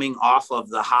coming off of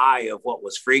the high of what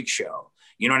was Freak Show.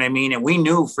 You know what I mean? And we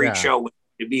knew Freak Show was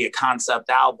to be a concept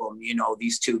album,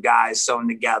 these two guys sewn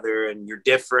together, and you're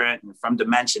different and from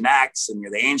Dimension X, and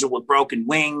you're the angel with broken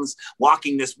wings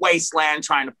walking this wasteland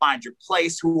trying to find your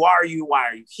place. Who are you? Why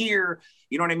are you here?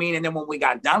 You know what I mean? And then when we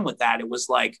got done with that, it was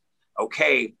like,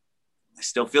 okay, I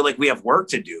still feel like we have work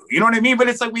to do. You know what I mean? But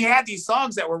it's like we had these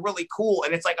songs that were really cool.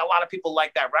 And it's like a lot of people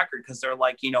like that record because they're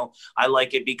like, I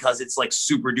like it because it's like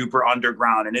super duper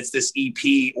underground and it's this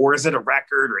EP, or is it a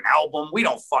record or an album? We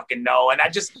don't fucking know. And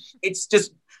it's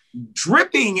just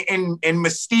dripping in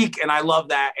mystique, and I love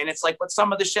that. And it's like, but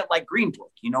some of the shit like Green Book,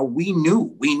 we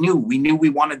knew we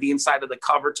wanted the inside of the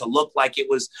cover to look like it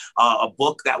was a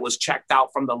book that was checked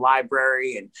out from the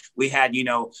library, and we had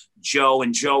Joe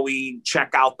and Joey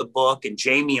check out the book, and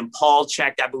Jamie and Paul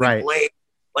checked, I believe, Blake.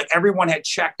 Like everyone had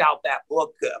checked out that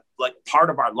book, like part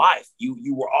of our life.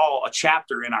 You were all a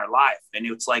chapter in our life, and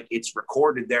it's like it's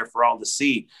recorded there for all to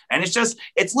see. And it's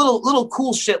little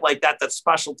cool shit like that that's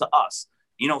special to us.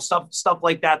 Stuff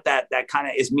like that kind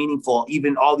of is meaningful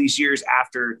even all these years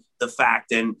after the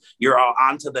fact, and you're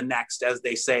on to the next, as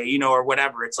they say, or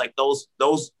whatever. It's like those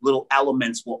little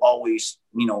elements will always,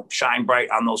 shine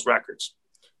bright on those records.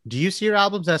 Do you see your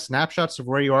albums as snapshots of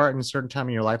where you are in a certain time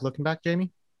in your life looking back, Jamie?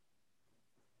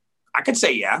 I could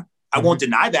say, yeah. I won't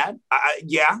deny that.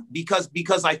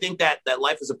 Because I think that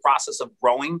life is a process of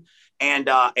growing, and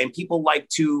people like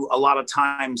to, a lot of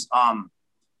times,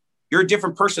 you're a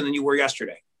different person than you were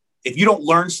yesterday. If you don't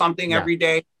learn something every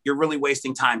day, you're really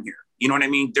wasting time here. You know what I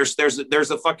mean? There's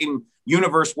a fucking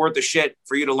universe worth of shit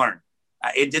for you to learn.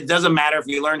 It doesn't matter if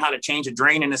you learn how to change a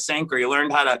drain in a sink, or you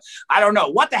learned how to, I don't know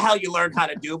what the hell you learned how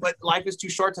to do, but life is too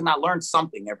short to not learn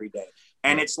something every day.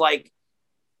 And it's like,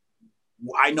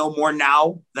 I know more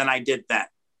now than I did then.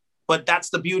 but that's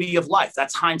the beauty of life.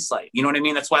 That's hindsight. You know what I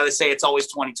mean? That's why they say it's always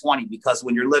 2020, because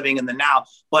when you're living in the now,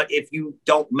 but if you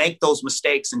don't make those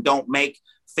mistakes and don't make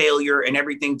failure and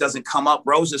everything doesn't come up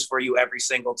roses for you every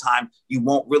single time, you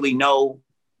won't really know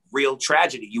real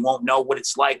tragedy. You won't know what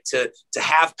it's like to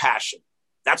have passion.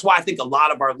 That's why I think a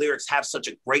lot of our lyrics have such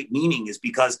a great meaning, is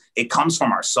because it comes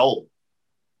from our soul.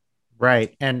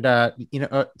 Right. And,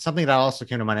 something that also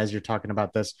came to mind as you're talking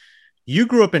about this, you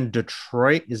grew up in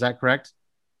Detroit. Is that correct?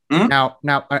 Mm-hmm.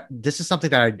 Now, this is something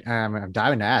that I'm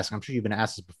diving to ask. I'm sure you've been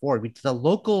asked this before. The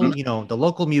local, the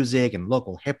local music and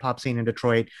local hip hop scene in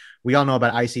Detroit. We all know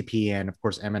about ICP and, of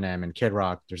course, Eminem and Kid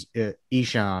Rock. There's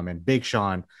Esham and Big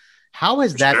Sean. How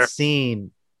has that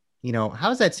scene, how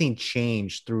has that scene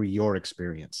changed through your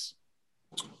experience?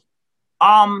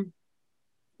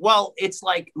 Well, it's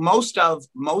like most of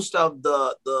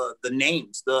the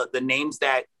names, the names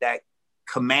that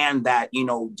command that,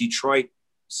 Detroit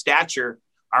stature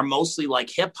are mostly like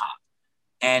hip hop.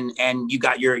 And you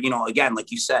got your, again,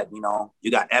 like you said,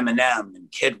 you got Eminem and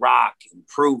Kid Rock and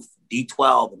Proof,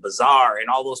 D12 and Bizarre and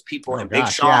all those people, and Big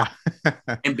Sean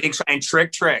and and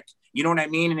Trick. You know what I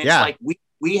mean? And it's like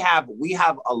we have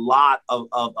a lot of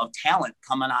talent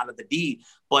coming out of the D,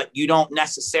 but you don't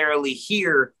necessarily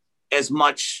hear as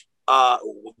much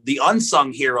the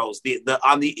unsung heroes.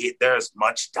 There's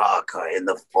much darker in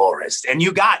the forest, and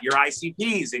you got your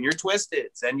ICPs and your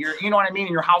Twiztids and your, you know what I mean,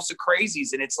 and your House of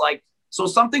Crazies, and it's like, so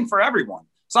something for everyone.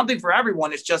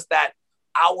 It's just that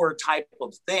our type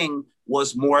of thing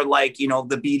was more like,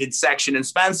 the beaded section in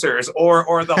Spencer's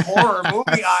or the horror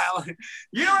movie aisle.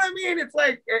 You know what I mean? It's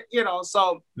like,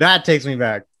 so that takes me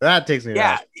back. Back.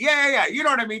 Yeah. You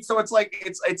know what I mean? So it's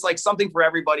like something for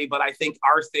everybody, but I think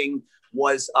our thing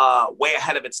was way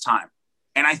ahead of its time.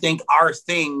 And I think our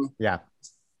thing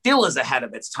still is ahead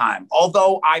of its time.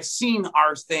 Although I've seen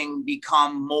our thing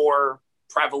become more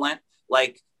prevalent,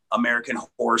 like American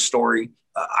Horror Story.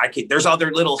 There's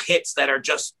other little hits that are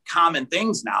just common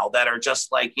things now that are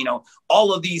just like,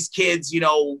 all of these kids,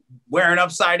 wearing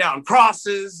upside down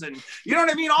crosses and, you know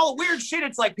what I mean? All the weird shit.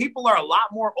 It's like people are a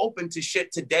lot more open to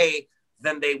shit today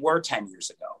than they were 10 years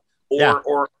ago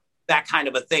or that kind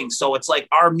of a thing. So it's like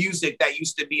our music that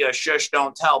used to be a shush,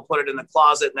 don't tell, put it in the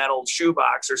closet in that old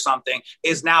shoebox or something,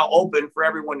 is now open for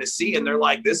everyone to see. And they're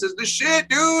like, this is the shit,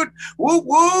 dude. Woo,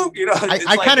 woo.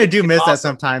 I kind of do miss that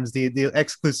sometimes, the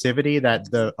exclusivity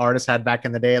that the artists had back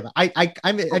in the day. I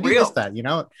do miss that,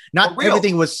 not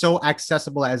everything was so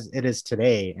accessible as it is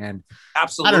today. And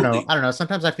absolutely, I don't know.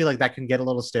 Sometimes I feel like that can get a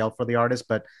little stale for the artist,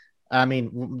 but I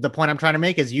mean, the point I'm trying to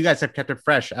make is you guys have kept it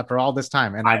fresh after all this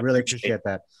time. And I really appreciate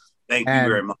that. Thank you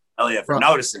very much, Elliot, for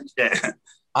noticing.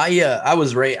 I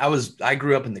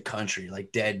grew up in the country,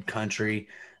 like dead country.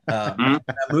 When I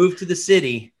moved to the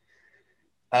city,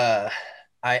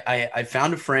 I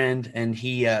found a friend, and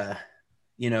he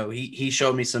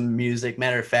showed me some music.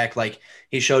 Matter of fact, like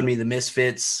he showed me the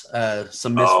Misfits,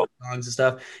 some Misfits songs and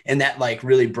stuff, and that like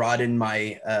really broadened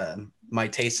my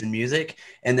taste in music.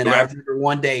 And then I remember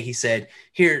one day he said,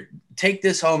 "Here, take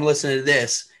this home, listen to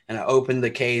this." And I opened the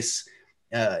case.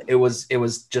 It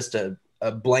was just a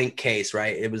blank case,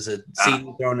 right? It was a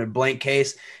CD thrown in a blank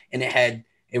case, and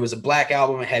it was a black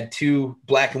album. It had two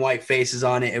black and white faces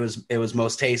on it. It was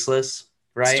Most Tasteless,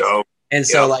 right? And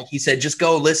so like he said, just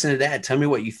go listen to that. Tell me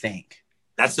what you think.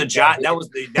 That's the Jive. That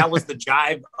was the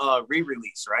Jive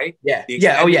re-release, right? Yeah.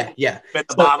 Spit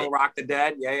the bottle, rock the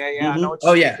dead. Yeah.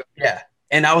 Mm-hmm. Yeah.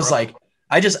 And I was like,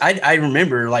 I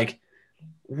remember like,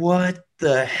 what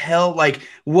the hell? Like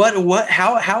what,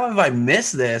 how have I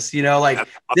missed this?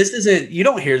 This isn't,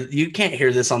 you can't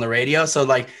hear this on the radio. So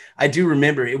like, I do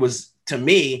remember it was, to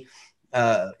me,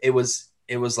 it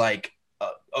was like,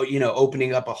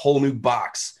 opening up a whole new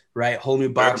box, right? Whole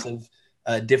new box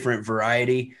of different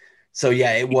variety. So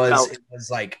yeah, it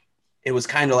was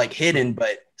kind of like hidden,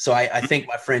 but so I think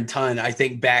my friend Ton, I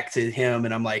think back to him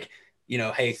and I'm like,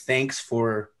 hey, thanks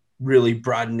for really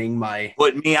broadening my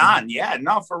putting me on. Yeah,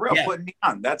 no, for real. Yeah. Putting me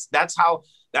on. That's how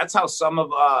some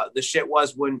of the shit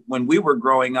was when we were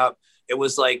growing up. It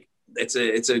was like, it's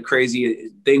a crazy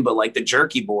thing, but like the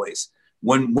Jerky Boys,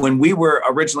 when we were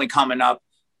originally coming up,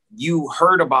 you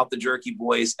heard about the Jerky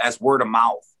Boys as word of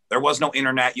mouth. There was no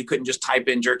internet. You couldn't just type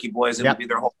in Jerky Boys and it would be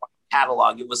their whole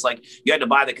catalog. It was like you had to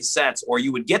buy the cassettes, or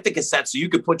you would get the cassettes so you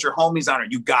could put your homies on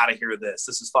it. You got to hear this.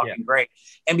 This is fucking great.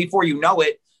 And before you know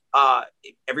it,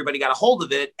 everybody got a hold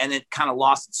of it, and it kind of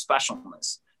lost its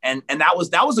specialness. And that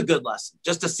was a good lesson,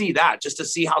 just to see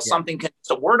how something can,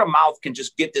 so word of mouth can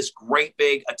just get this great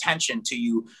big attention to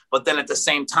you. But then at the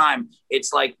same time,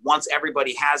 it's like once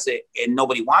everybody has it and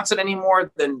nobody wants it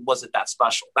anymore, then was it that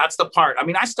special? That's the part. I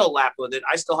mean, I still laugh with it.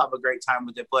 I still have a great time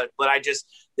with it, but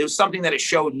there was something that it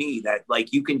showed me that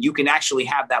like you can actually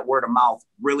have that word of mouth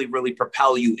really, really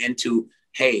propel you into,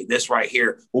 hey, this right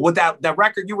here. Well, with that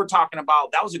record you were talking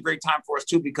about, that was a great time for us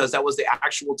too, because that was the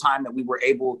actual time that we were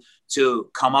able to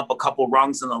come up a couple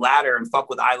rungs in the ladder and fuck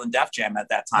with Island Def Jam at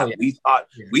that time.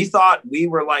 We thought we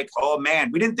were like, oh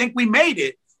man, we didn't think we made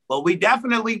it, but we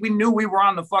knew we were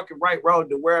on the fucking right road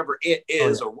to wherever it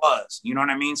is or was. You know what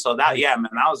I mean? So that, man,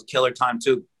 that was a killer time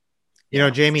too. You know,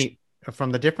 Jamie,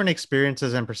 from the different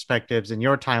experiences and perspectives in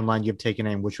your timeline you've taken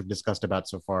in, which we've discussed about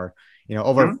so far, you know,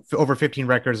 over 15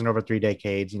 records and over 3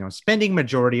 decades, you know, spending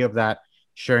majority of that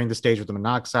sharing the stage with the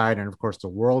Monoxide and of course the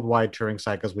worldwide touring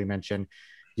cycles we mentioned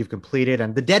you've completed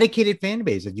and the dedicated fan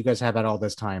base that you guys have at all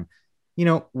this time. You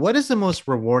know, what is the most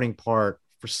rewarding part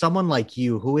for someone like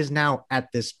you who is now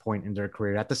at this point in their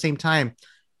career, at the same time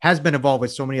has been involved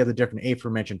with so many other different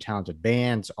aforementioned talented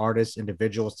bands, artists,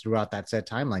 individuals throughout that said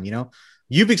timeline? You know,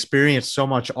 you've experienced so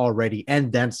much already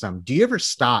and then some. Do you ever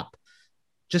stop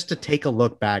just to take a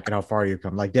look back at how far you've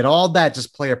come? Like, did all that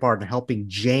just play a part in helping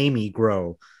Jamie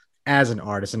grow as an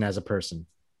artist and as a person?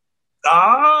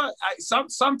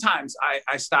 Sometimes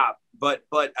I stop, but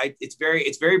it's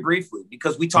very briefly,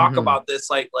 because we talk about this,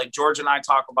 like George and I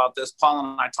talk about this,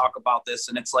 Paul and I talk about this,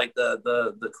 and it's like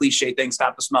the cliche thing,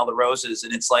 stop to smell the roses.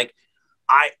 And it's like,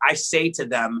 I say to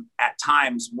them at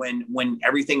times when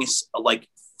everything is like,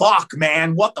 fuck,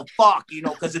 man, what the fuck, you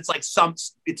know, because it's like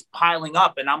it's piling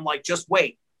up, and I'm like, just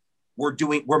wait,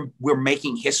 we're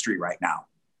making history right now.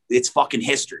 It's fucking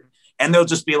history. And they'll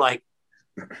just be like,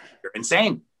 you're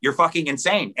insane. You're fucking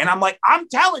insane. And I'm like, I'm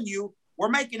telling you, we're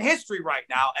making history right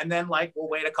now. And then like, we'll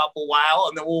wait a couple while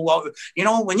and then we'll, you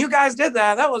know, when you guys did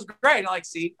that was great. And I'm like,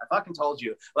 see, I fucking told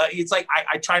you. But it's like,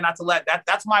 I try not to let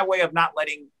that's my way of not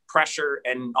letting pressure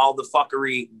and all the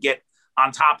fuckery get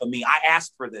on top of me. I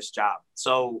asked for this job.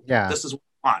 So this is what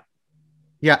I want.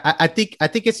 Yeah, I think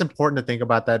it's important to think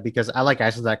about that, because I like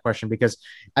asking that question, because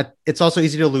it's also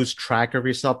easy to lose track of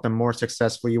yourself the more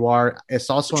successful you are. It's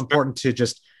also important to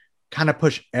just kind of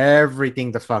push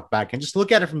everything the fuck back and just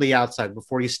look at it from the outside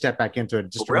before you step back into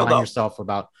it. Just to remind yourself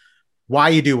about why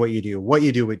you do what you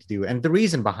do, and the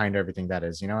reason behind everything that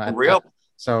is, you know.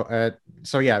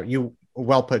 So yeah, you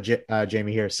well put,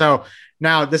 Jamie here. So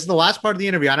now this is the last part of the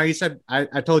interview. I know you said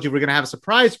I told you we're gonna have a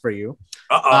surprise for you.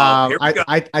 Here we go.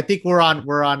 I think we're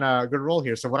on a good roll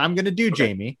here. So what I'm gonna do,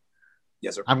 Jamie,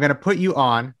 yes sir, I'm gonna put you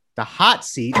on the hot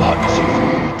seat.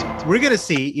 We're gonna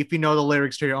see if you know the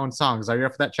lyrics to your own songs. Are you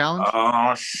up for that challenge?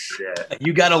 Oh shit!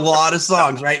 You got a lot of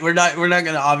songs, right? We're not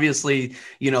gonna obviously,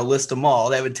 you know, list them all.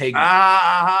 That would take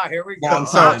here we go.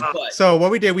 So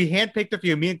what we did, we handpicked a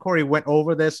few. Me and Corey went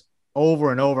over this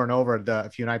over and over and over a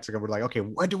few nights ago. We're like, okay,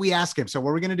 what do we ask him? So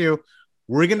what we're gonna do,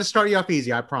 we're gonna start you off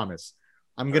easy. I promise.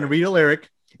 I'm gonna read a lyric,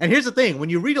 and here's the thing: when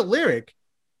you read a lyric,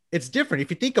 it's different. If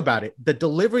you think about it, the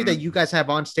delivery that you guys have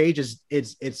on stage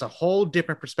it's a whole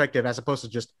different perspective as opposed to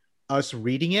just us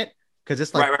reading it, because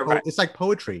it's like it's like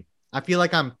poetry. I feel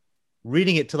like I'm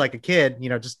reading it to like a kid, you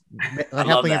know, just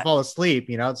helping him fall asleep,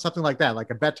 you know, something like that,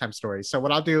 like a bedtime story. So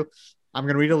what I'll do, I'm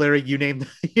gonna read a lyric. You name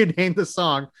the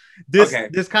song.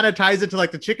 This kind of ties into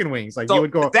like the chicken wings. Like, so you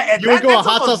would go a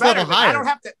hot sauce level higher.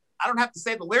 I don't have to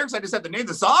say the lyrics. I just have to name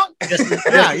the song.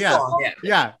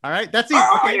 Yeah. All right. That's easy.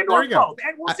 Okay, there we go.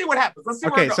 And we'll see what happens. Let's see.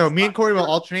 Okay, so me and Corey will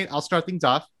alternate. I'll start things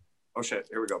off. Oh shit!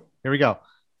 Here we go.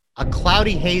 A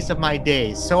cloudy haze of my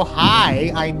days, so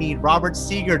high I need Robert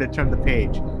Seeger to turn the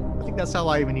page. I think that's all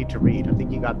I even need to read. I think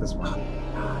you got this one.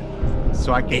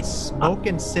 So I can smoke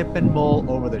and sip and mull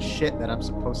over the shit that I'm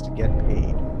supposed to get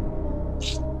paid.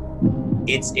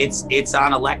 It's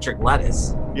on Electric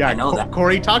Lettuce. Yeah, I know that.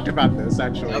 Corey talked about this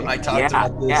actually. I talked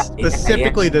about this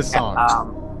specifically. This song.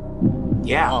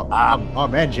 Oh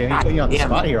man, Jamie, put you on the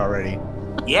spot here already.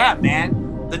 Yeah, man.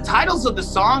 The titles of the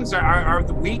songs are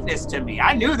the weakness to me.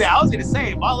 I knew that. I was gonna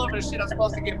say all over the shit I'm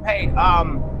supposed to get paid.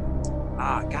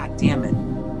 God damn it.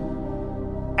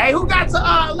 Hey, who got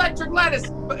Electric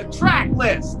Lettuce track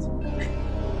list?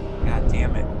 God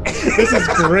damn it. This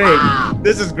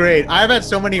is great. I've had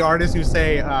so many artists who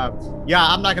say, yeah,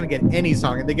 I'm not going to get any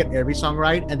song, and they get every song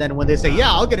right. And then when they say,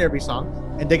 yeah, I'll get every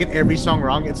song, and they get every song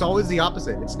wrong, it's always the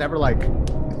opposite. It's never like...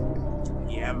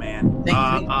 Yeah, man. Think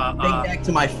back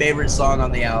to my favorite song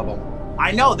on the album.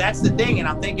 I know, that's the thing, and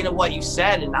I'm thinking of what you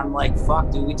said, and I'm like, fuck,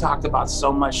 dude, we talked about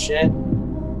so much shit.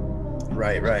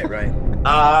 Right.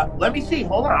 Let me see.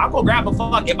 Hold on. I'll go grab a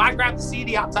fuck. If I grab the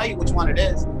CD, I'll tell you which one it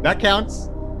is. That counts.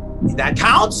 That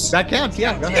counts? That counts,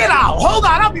 yeah. Go ahead. Get out. Hold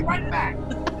on. I'll be right back.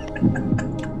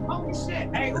 Holy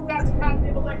shit. Hey, who got the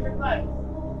goddamn electric light?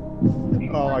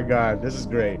 Oh my God, this is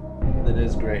great. That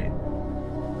is great.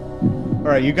 All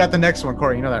right, you got the next one,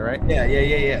 Corey. You know that, right?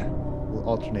 Yeah. We'll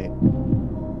alternate.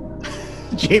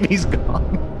 Jamie's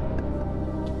gone.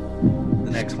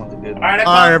 The next one's a good one. All right,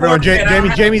 All right, everyone.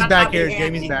 Jamie's I'm back here.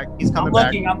 handy. Jamie's back. He's coming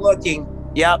back. I'm looking.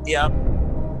 Yep.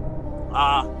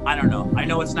 I don't know. I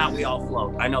know it's not We All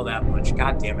Float. I know that much.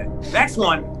 God damn it. Next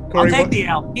one. Corey, I'll take what- the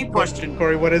L. Keep pushing.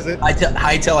 Corey, what is it?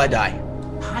 High Till I Die.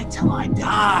 High Till I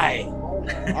Die.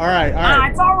 All right.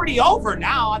 It's already over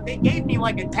now. They gave me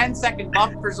like a 10-second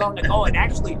buffer zone to go and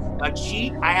actually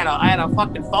cheat. I had a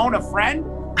fucking phone a friend,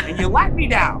 and you let me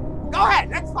down. Go ahead.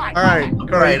 That's fine. All right,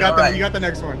 Corey, All right. you got the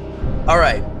next one. All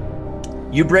right.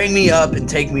 You bring me up and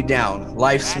take me down.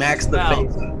 Life Magic smacks the spell.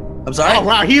 face. I'm sorry. Oh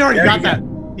wow, he already There got you that.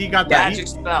 He got that. Magic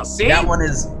spell. See?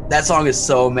 That song is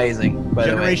so amazing. By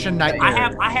the way. Generation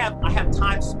Nightmare. I have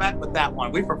time spent with that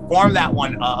one. We performed that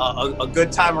one a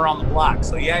good time around the block.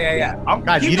 So yeah.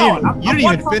 God, you didn't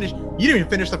even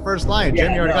finish the first line. Yeah,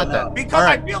 Jamie already no, got no. that. Because All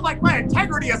right. I feel like my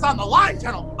integrity is on the line,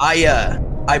 gentlemen.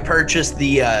 I purchased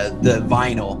the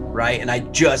vinyl, right? And I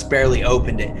just barely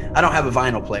opened it. I don't have a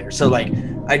vinyl player, so like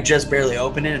I just barely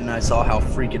opened it, and I saw how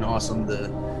freaking awesome the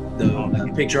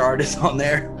picture art is on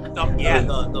there.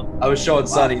 I was showing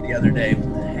Sonny the other day.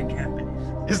 What the heck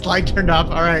happened? His light turned off.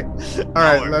 All right.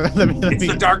 Let It's me.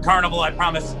 the Dark Carnival, I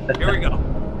promise. Here we go.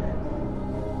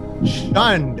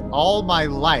 Shunned all my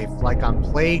life like I'm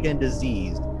plagued and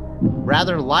diseased.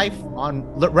 Rather live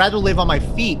on my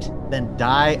feet than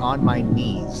die on my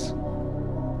knees.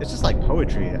 It's just like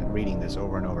poetry. Reading this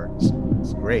over and over.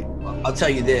 It's great. I'll tell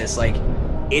you this, like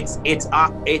It's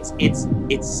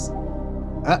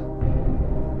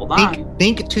hold on.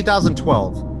 Think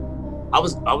 2012. I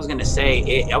was gonna say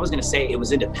it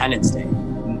was Independence Day.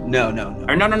 no.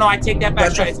 Or no, I take that back.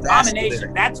 That's a It's fast Abomination.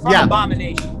 lyric. That's from Yeah.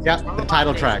 Abomination. Yeah, the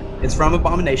title track. It's from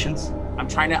Abominations. I'm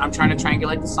trying to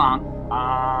triangulate the song.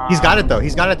 He's got it though.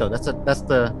 That's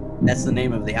the That's the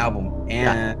name of the album.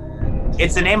 And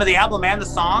It's the name of the album and the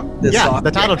song. the song,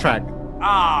 the title track.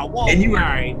 Ah, well, And you were- all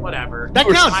right, whatever. That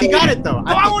counts. He got it though.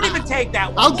 No, I won't even take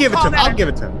that one. I'll give it to him. All I'll give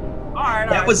it to him. right.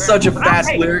 That was fair such a enough. But I'll fast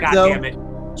take it, lyric, God though. damn it.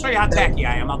 Show you how tacky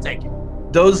I am. I'll take it.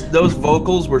 Those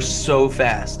vocals were so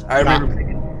fast. I remember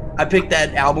I picked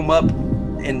that album up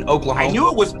in Oklahoma. I knew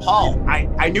it was Paul.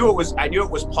 I knew it was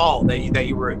Paul that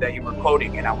you were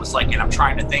quoting, and I was like, and I'm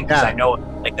trying to think because Yeah. I know it,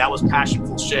 like that was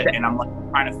passionful shit, and I'm like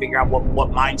trying to figure out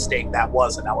what mind state that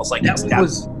was, and I was like, that it's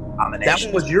was Abomination.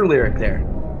 that was your lyric there.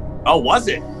 Oh, was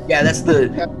it? Yeah, that's the.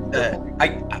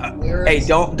 Hey,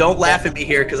 don't laugh at me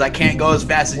here because I can't go as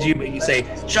fast as you. But you say,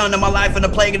 "Shunned my life in the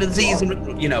plague of disease," and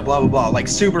blah blah blah, like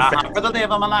super fast. For the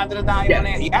live of my life to the die. Yeah.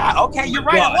 Yeah. Okay, you're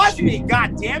right. It was me.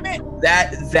 God damn it.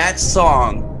 That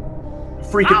song,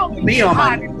 freaking put me on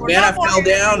my man. I fell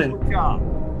down and.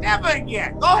 Never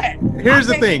again. Go ahead. Here's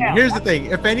I'll the thing. take it. Here's the thing.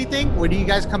 If anything, when you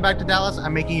guys come back to Dallas,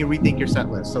 I'm making you rethink your set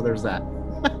list. So there's that.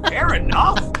 Fair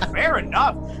enough. Fair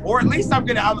enough. Or at least I'm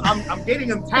getting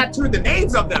them tattooed. The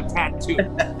names of them tattooed.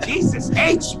 Jesus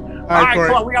H. All right, Corey.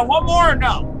 come on. We got one more or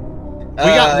no? We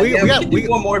got- we can do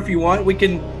one more if you want.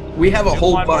 We have a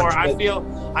whole One bunch. more. I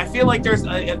but- feel like there's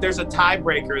a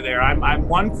tiebreaker there. I'm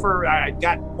one for. I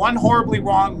got one horribly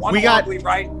wrong. One We got- horribly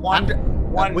right. One.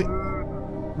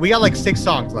 We got like 6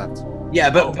 songs left. Yeah,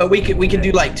 but we can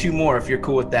do like 2 more if you're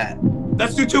cool with that.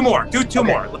 Let's do 2 more. Do 2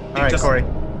 more. All right, Corey.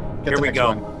 Get Here the we next go.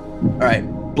 one. All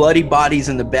right, bloody bodies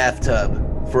in the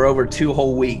bathtub for over 2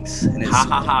 whole weeks, and it's Ha,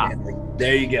 ha, ha. like,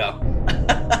 there you go.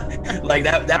 Like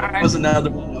that All right. was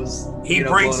another one. I was, He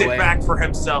brings it back for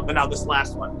himself, and now this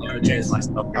last one. There it is.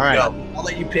 Myself. Here All we right. go. I'll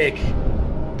let you pick.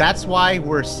 That's why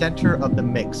we're center of the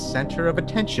mix, center of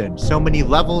attention. So many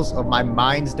levels of my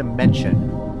mind's dimension.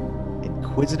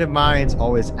 Inquisitive minds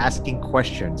always asking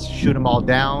questions. Shoot them all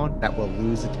down, that will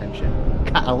lose attention.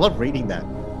 God, I love reading that.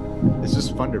 It's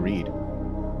just fun to read.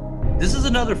 This is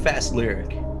another fast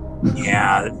lyric.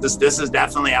 Yeah, this is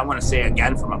definitely, I want to say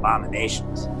again, from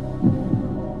Abominations.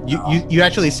 You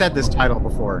actually said this title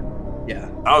before. Yeah.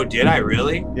 Oh, did I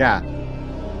really? Yeah.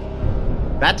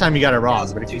 That time you got it wrong,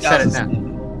 but if you said it now.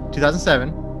 2007.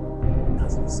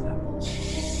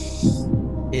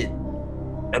 It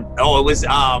Oh, it was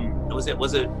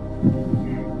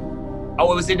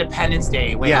Oh, it was Independence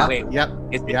Day. Wait. Yep.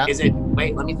 Is it?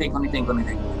 Wait, let me think. Want me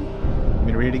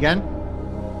to read it again?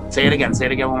 Say it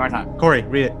again one more time. Corey,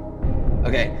 read it.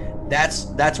 okay.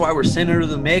 That's why we're center of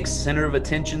the mix, center of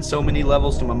attention, so many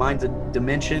levels to my mind's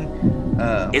dimension.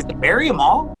 Is it Bury 'Em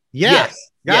All? Yeah. Yes.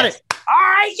 Got Yes. it. All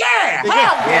right, yeah.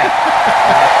 Hell Yeah.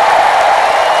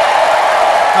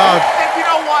 And you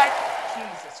know what?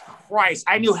 Jesus Christ.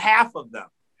 I knew half of them.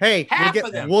 Hey, Half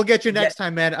of them. we'll get you next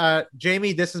time, man.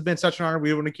 Jamie, this has been such an honor. We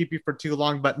don't want to keep you for too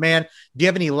long, but man, do you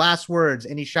have any last words,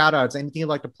 any shout outs, anything you'd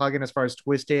like to plug in as far as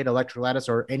Twiztid, Electric Lattice,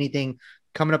 or anything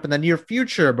coming up in the near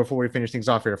future before we finish things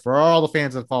off here for all the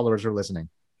fans and followers who are listening?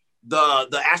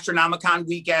 The Astronomicon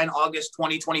weekend, August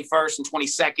 21st and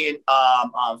 22nd.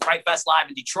 Fright Fest live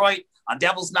in Detroit on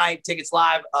Devil's Night. Tickets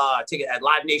live, ticket at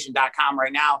livenation.com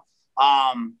right now.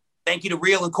 Thank you to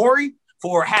Real and Corey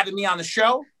for having me on the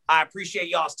show. I appreciate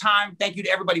y'all's time. Thank you to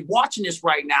everybody watching this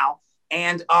right now.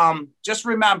 And just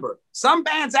remember, some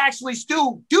bands actually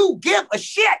still do give a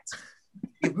shit.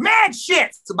 Give mad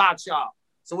shits about y'all.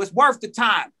 So it's worth the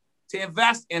time to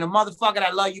invest in a motherfucker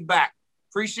that love you back.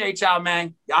 Appreciate y'all,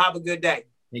 man. Y'all have a good day.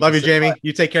 Love you, Jamie.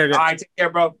 You take care of it. All right, take care,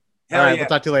 bro. Hell All right, yeah. we'll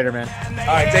talk to you later, man.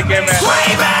 All right, take care, man.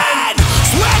 Screaming,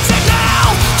 switch it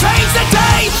now, change the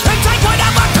day, and take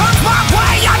whatever comes my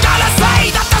way. I gotta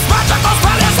say that this magical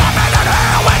spell is heaven and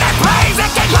hell when it plays.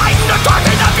 It can lighten the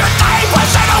darkening of your day,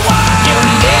 push it away. You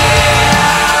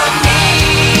lift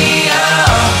me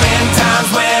up in times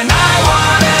when I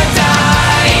wanna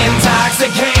die,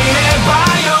 intoxicated by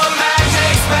your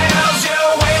magic spells. You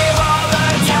wave all the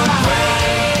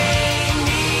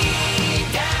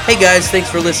Hey guys, thanks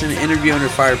for listening to Interview Under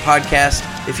Fire podcast.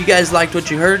 If you guys liked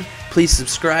what you heard, please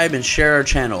subscribe and share our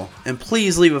channel. And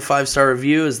please leave a 5-star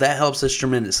review, as that helps us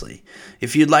tremendously.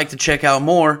 If you'd like to check out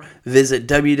more, visit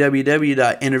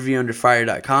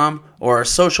www.interviewunderfire.com or our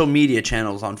social media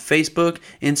channels on Facebook,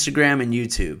 Instagram, and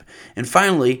YouTube. And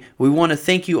finally, we want to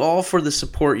thank you all for the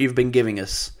support you've been giving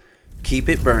us. Keep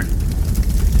it burning.